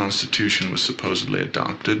which the Constitution was supposedly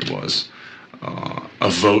adopted was a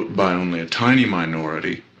vote by only a tiny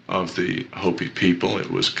minority of the Hopi people. It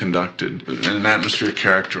was conducted in an atmosphere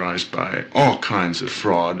characterized by all kinds of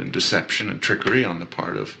fraud and deception and trickery on the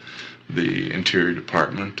part of the Interior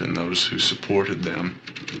Department and those who supported them.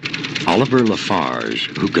 Oliver Lafarge,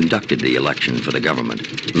 who conducted the election for the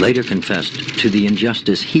government, later confessed to the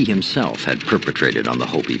injustice he himself had perpetrated on the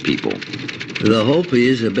Hopi people. The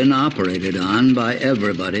Hopis have been operated on by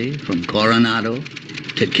everybody from Coronado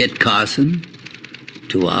to Kit Carson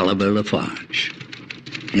to Oliver Lafarge.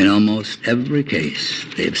 In almost every case,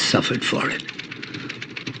 they've suffered for it.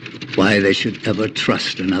 Why they should ever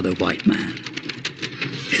trust another white man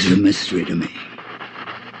is a mystery to me.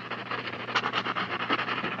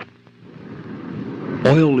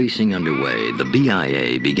 Oil leasing underway, the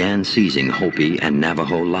BIA began seizing Hopi and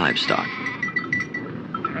Navajo livestock.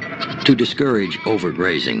 To discourage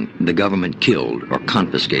overgrazing, the government killed or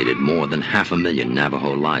confiscated more than 500,000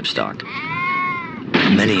 Navajo livestock.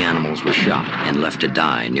 Many animals were shot and left to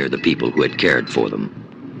die near the people who had cared for them.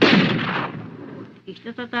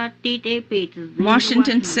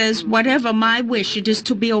 Washington says, whatever my wish, it is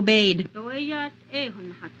to be obeyed.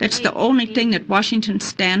 That's the only thing that Washington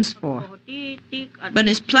stands for. But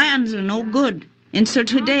his plans are no good, and so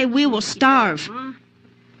today we will starve.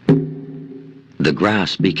 The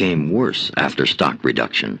grass became worse after stock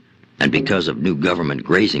reduction, and because of new government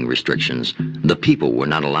grazing restrictions, the people were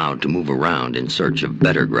not allowed to move around in search of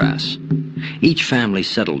better grass. Each family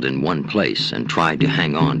settled in one place and tried to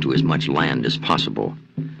hang on to as much land as possible.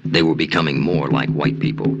 They were becoming more like white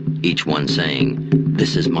people, each one saying,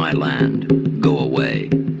 "This is my land, go away."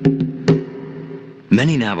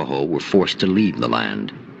 Many Navajo were forced to leave the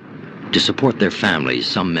land. To support their families,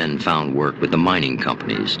 some men found work with the mining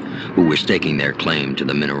companies, who were staking their claim to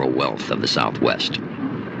the mineral wealth of the Southwest.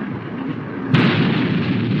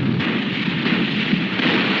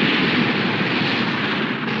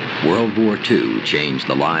 World War II changed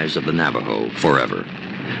the lives of the Navajo forever.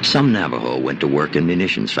 Some Navajo went to work in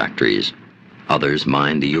munitions factories. Others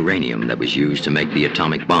mined the uranium that was used to make the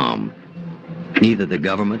atomic bomb. Neither the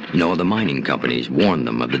government nor the mining companies warned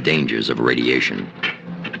them of the dangers of radiation.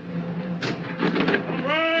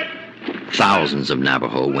 Thousands of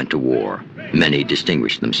Navajo went to war. Many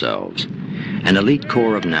distinguished themselves. An elite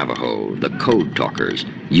corps of Navajo, the Code Talkers,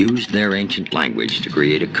 used their ancient language to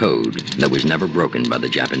create a code that was never broken by the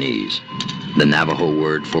Japanese. The Navajo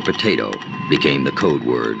word for potato became the code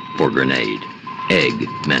word for grenade. Egg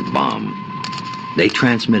meant bomb. They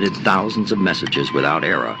transmitted thousands of messages without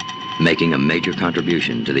error, making a major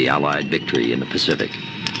contribution to the Allied victory in the Pacific.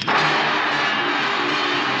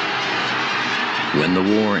 When the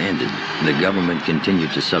war ended, the government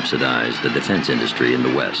continued to subsidize the defense industry in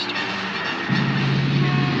the West.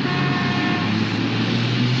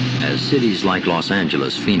 As cities like Los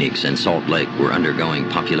Angeles, Phoenix, and Salt Lake were undergoing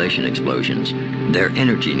population explosions, their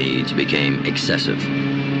energy needs became excessive.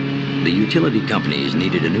 The utility companies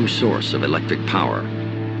needed a new source of electric power.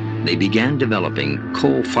 They began developing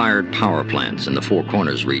coal-fired power plants in the Four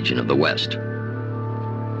Corners region of the West.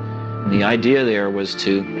 The idea there was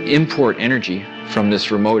to import energy from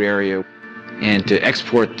this remote area and to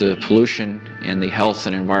export the pollution and the health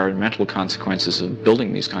and environmental consequences of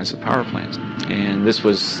building these kinds of power plants. And this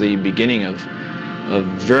was the beginning of a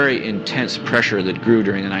very intense pressure that grew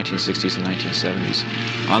during the 1960s and 1970s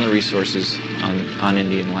on the resources on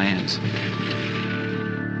Indian lands.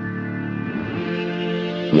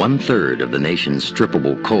 1/3 of the nation's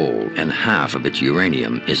strippable coal and half of its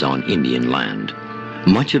uranium is on Indian land.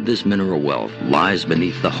 Much of this mineral wealth lies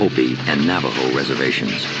beneath the Hopi and Navajo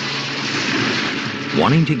reservations.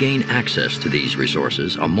 Wanting to gain access to these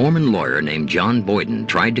resources, a Mormon lawyer named John Boyden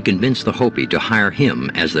tried to convince the Hopi to hire him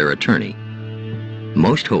as their attorney.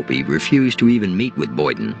 Most Hopi refused to even meet with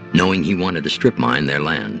Boyden, knowing he wanted to strip mine their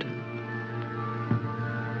land.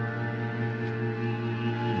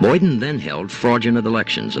 Boyden then held fraudulent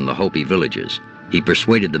elections in the Hopi villages. He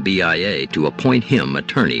persuaded the BIA to appoint him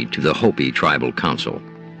attorney to the Hopi Tribal Council.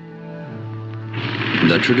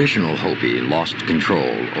 The traditional Hopi lost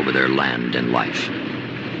control over their land and life.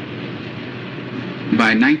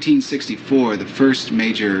 By 1964, the first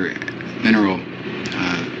major mineral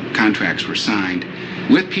contracts were signed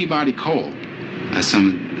with Peabody Coal.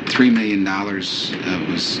 Some $3 million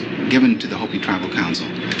was given to the Hopi Tribal Council,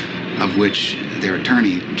 of which their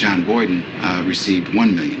attorney, John Boyden, received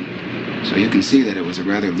 $1 million. So you can see that it was a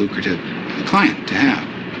rather lucrative client to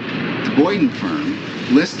have. The Boyden firm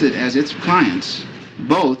listed as its clients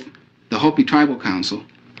both the Hopi Tribal Council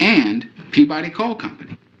and Peabody Coal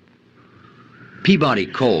Company. Peabody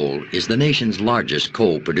Coal is the nation's largest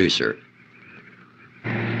coal producer.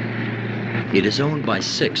 It is owned by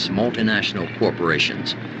 6 multinational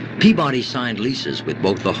corporations. Peabody signed leases with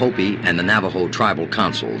both the Hopi and the Navajo tribal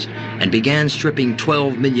councils and began stripping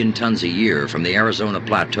 12 million tons a year from the Arizona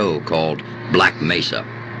plateau called Black Mesa.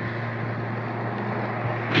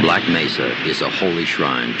 Black Mesa is a holy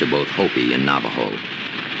shrine to both Hopi and Navajo.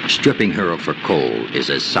 Stripping her of her coal is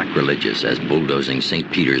as sacrilegious as bulldozing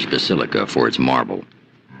St. Peter's Basilica for its marble.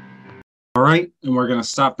 All right, and we're going to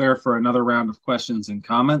stop there for another round of questions and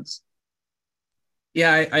comments.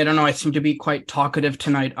 Yeah, I don't know. I seem to be quite talkative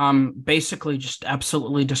tonight. Basically just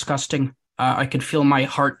absolutely disgusting. I could feel my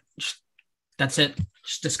heart. That's it.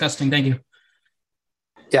 Just disgusting. Thank you.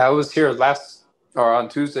 Yeah, I was here on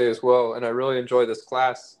Tuesday as well, and I really enjoyed this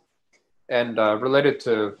class. And related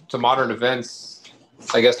to modern events,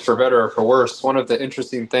 I guess for better or for worse, one of the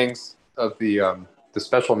interesting things of the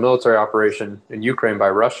special military operation in Ukraine by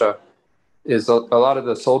Russia is a lot of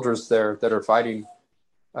the soldiers there that are fighting.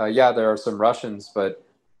 There are some Russians, but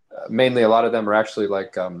mainly a lot of them are actually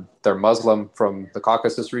they're Muslim from the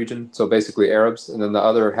Caucasus region, so basically Arabs, and then the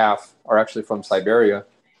other half are actually from Siberia,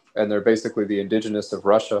 and they're basically the indigenous of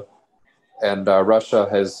Russia. And Russia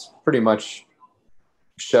has pretty much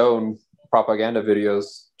shown propaganda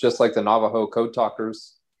videos, just like the Navajo code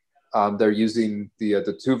talkers. They're using the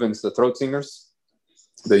Tuvans, the throat singers.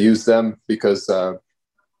 They use them because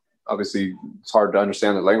obviously it's hard to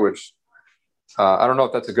understand the language. I don't know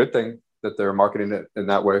if that's a good thing that they're marketing it in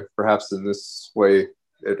that way. Perhaps in this way,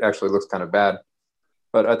 it actually looks kind of bad.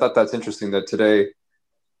 But I thought that's interesting that today,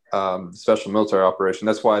 special military operation,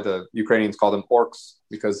 that's why the Ukrainians call them orcs,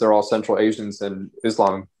 because they're all Central Asians and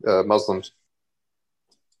Islam Muslims.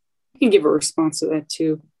 I can give a response to that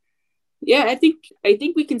too. Yeah, I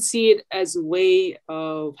think we can see it as a way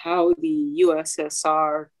of how the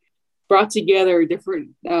USSR brought together different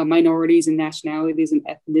minorities and nationalities and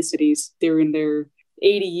ethnicities during their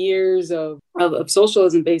 80 years of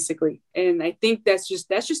socialism, basically. And I think that's just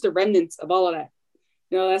the remnants of all of that.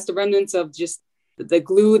 That's the remnants of just the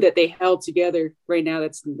glue that they held together right now.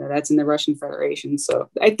 That's in the Russian Federation. So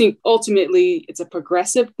I think ultimately it's a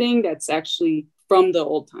progressive thing that's actually from the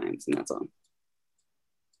old times, and that's all.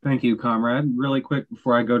 Thank you, comrade. Really quick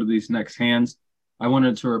before I go to these next hands, I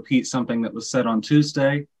wanted to repeat something that was said on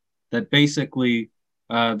Tuesday, that basically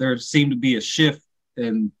there seemed to be a shift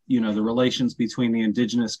in, the relations between the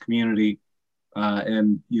indigenous community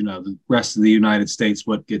and, the rest of the United States,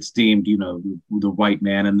 what gets deemed, the white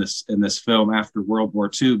man in this film after World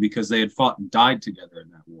War II, because they had fought and died together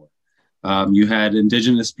in that war. You had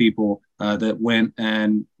indigenous people that went,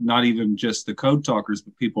 and not even just the code talkers,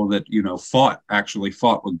 but people that, actually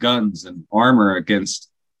fought with guns and armor against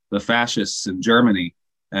the fascists in Germany.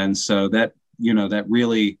 And so that, that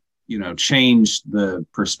really, changed the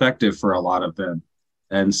perspective for a lot of them.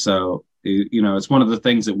 And so, it's one of the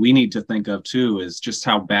things that we need to think of too, is just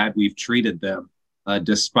how bad we've treated them,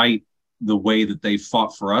 despite the way that they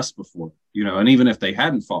fought for us before, and even if they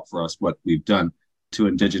hadn't fought for us, what we've done to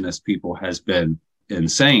indigenous people has been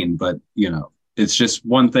insane. But, it's just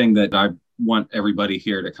one thing that I want everybody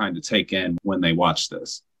here to kind of take in when they watch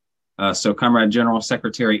this. So Comrade General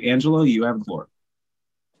Secretary Angelo, you have the floor.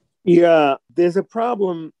 Yeah, there's a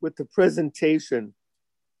problem with the presentation,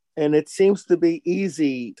 and it seems to be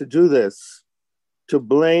easy to do this, to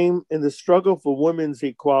blame in the struggle for women's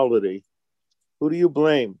equality. Who do you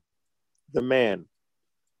blame? The man.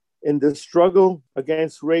 In the struggle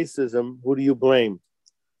against racism, who do you blame?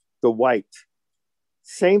 The white.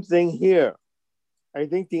 Same thing here. I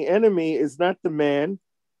think the enemy is not the man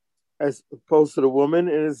as opposed to the woman,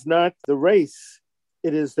 and it's not the race,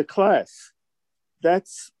 it is the class.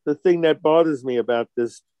 That's the thing that bothers me about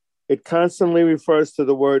this. It constantly refers to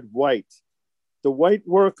the word white. The white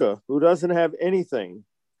worker who doesn't have anything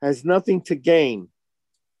has nothing to gain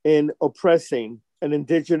in oppressing an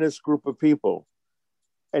indigenous group of people,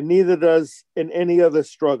 and neither does in any other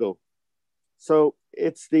struggle. So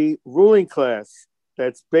it's the ruling class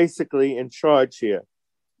that's basically in charge here.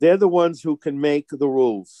 They're the ones who can make the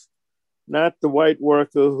rules, not the white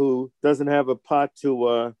worker who doesn't have a pot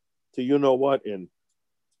to you-know-what in.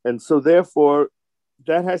 And so therefore,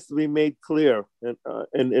 that has to be made clear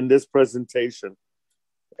in this presentation.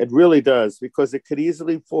 It really does, because it could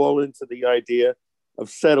easily fall into the idea of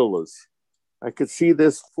settlers. I could see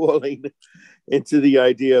this falling into the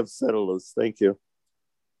idea of settlers. Thank you.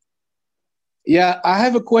 Yeah, I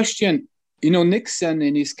have a question. Nixon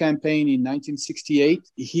in his campaign in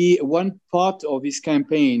 1968, one part of his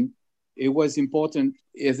campaign, it was important,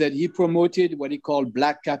 is that he promoted what he called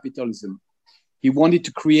black capitalism. He wanted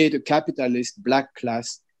to create a capitalist black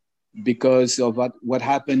class because of what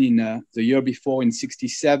happened in the year before in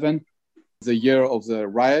 67, the year of the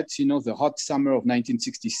riots, the hot summer of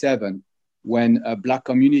 1967, when black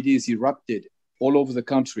communities erupted all over the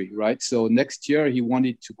country, right? So next year, he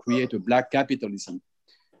wanted to create a black capitalism.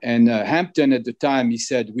 And Hampton at the time, he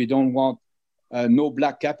said, we don't want no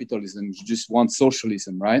black capitalism, you just want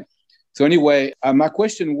socialism, right? So anyway, my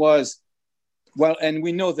question was, well, and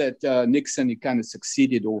we know that Nixon, he kind of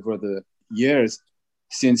succeeded over the years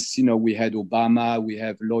since, we had Obama, we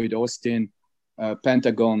have Lloyd Austin,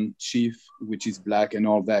 Pentagon chief, which is black and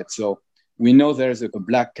all that. So we know there's a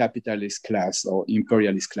black capitalist class or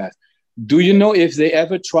imperialist class. Do you know if they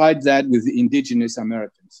ever tried that with the indigenous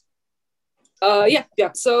Americans? Yeah.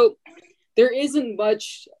 So there isn't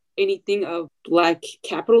much anything of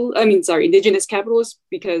indigenous capitalists,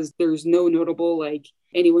 because there's no notable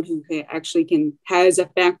anyone who actually has a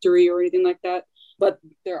factory or anything like that. But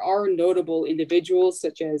there are notable individuals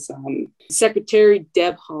such as Secretary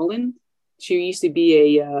Deb Haaland. She used to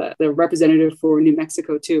be the representative for New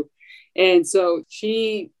Mexico too. And so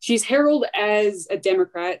she's heralded as a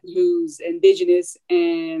Democrat who's indigenous,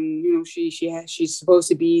 and she's supposed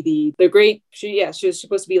to be she's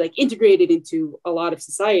supposed to be integrated into a lot of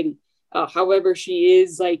society. However, she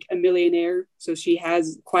is a millionaire, so she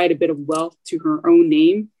has quite a bit of wealth to her own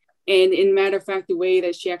name. And in matter of fact, the way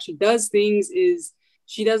that she actually does things is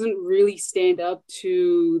she doesn't really stand up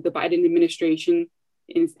to the Biden administration,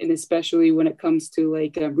 and especially when it comes to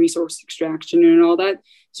resource extraction and all that.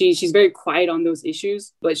 She's very quiet on those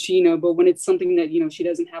issues, but but when it's something that she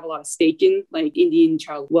doesn't have a lot of stake in, like Indian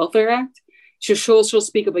Child Welfare Act, she'll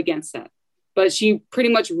speak up against that. But she pretty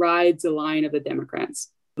much rides the line of the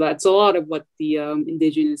Democrats. That's a lot of what the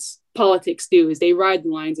indigenous politics do, is they ride the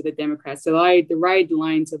lines of the Democrats. They ride the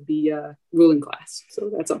lines of the ruling class.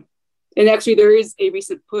 So that's all. And actually, there is a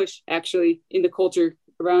recent push actually in the culture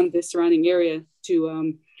around the surrounding area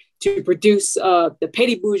to produce the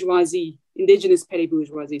petty bourgeoisie, indigenous petty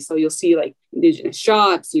bourgeoisie. So you'll see indigenous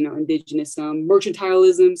shops, indigenous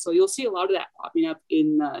mercantilism. So you'll see a lot of that popping up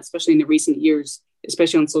especially in the recent years,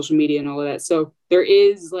 especially on social media and all of that. So there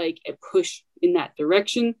is a push in that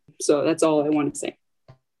direction. So that's all I want to say.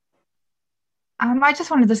 I just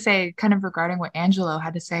wanted to say, kind of regarding what Angelo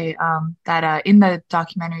had to say, that in the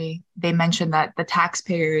documentary, they mentioned that the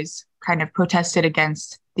taxpayers kind of protested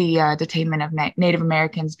against the detainment of Native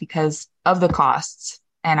Americans because of the costs.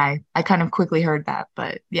 And I kind of quickly heard that,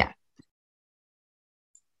 but yeah.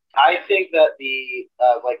 I think that the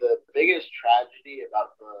biggest tragedy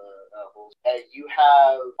about the whole, you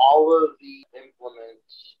have all of the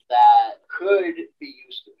implements that could be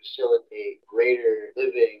used to facilitate greater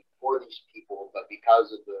living for these people, but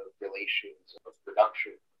because of the relations of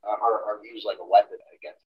production, are used like a weapon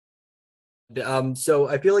against them. So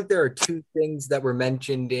I feel like there are two things that were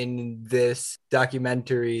mentioned in this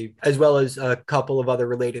documentary, as well as a couple of other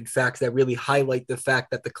related facts that really highlight the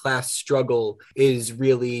fact that the class struggle is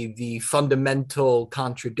really the fundamental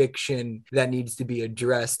contradiction that needs to be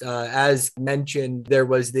addressed. As mentioned, there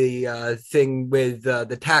was the thing with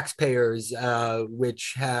the taxpayers,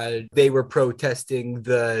 which they were protesting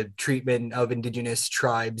the treatment of indigenous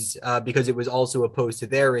tribes because it was also opposed to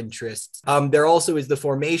their interests. There also is the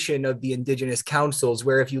formation of the indigenous councils,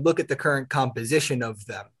 where if you look at the current composition of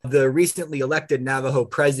them, the recently elected Navajo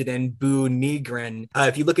president, Bu Nigrin,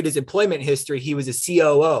 if you look at his employment history, he was a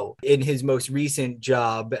COO in his most recent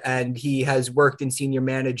job, and he has worked in senior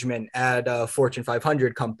management at Fortune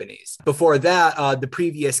 500 companies. Before that, the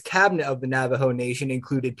previous cabinet of the Navajo Nation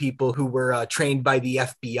included people who were trained by the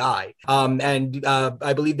FBI. And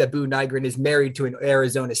I believe that Bu Nigrin is married to an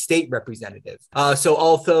Arizona state representative. So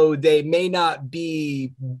although they may not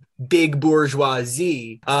be big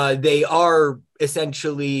bourgeoisie, they are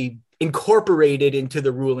essentially incorporated into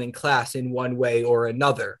the ruling class in one way or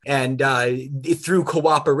another. And through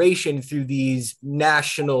cooperation, through these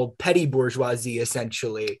national petty bourgeoisie,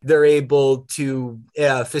 essentially, they're able to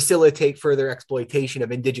facilitate further exploitation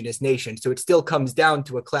of indigenous nations. So it still comes down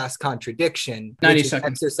to a class contradiction, which is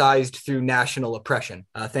exercised through national oppression.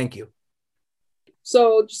 Thank you.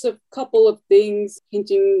 So just a couple of things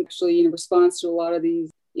hinting actually in response to a lot of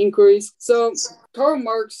these inquiries. So Karl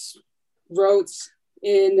Marx wrote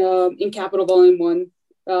in Capital Volume 1,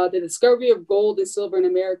 the discovery of gold and silver in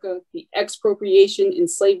America, the expropriation,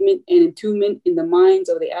 enslavement, and entombment in the minds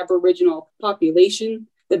of the Aboriginal population,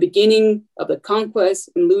 the beginning of the conquest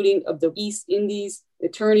and looting of the East Indies, the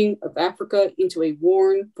turning of Africa into a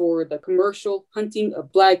warren for the commercial hunting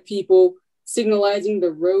of Black people, signalizing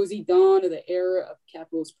the rosy dawn of the era of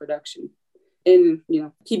capitalist production. And,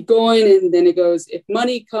 keep going. And then it goes, if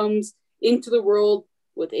money comes into the world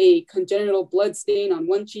with a congenital blood stain on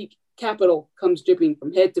one cheek, capital comes dripping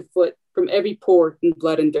from head to foot from every pore in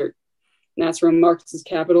blood and dirt. And that's from Marx's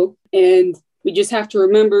Capital. And we just have to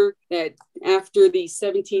remember that after the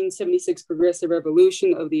 1776 Progressive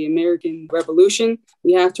Revolution of the American Revolution,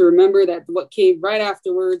 we have to remember that what came right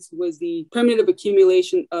afterwards was the primitive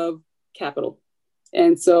accumulation of capital.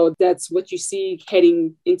 And so that's what you see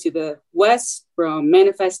heading into the West, from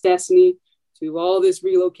Manifest Destiny to all this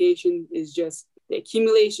relocation, is just the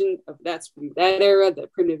accumulation of, that's from that era, the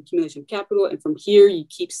primitive accumulation of capital. And from here, you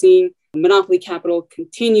keep seeing monopoly capital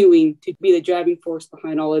continuing to be the driving force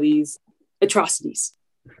behind all of these atrocities.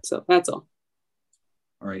 So that's all.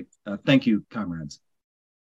 All right. Thank you, comrades.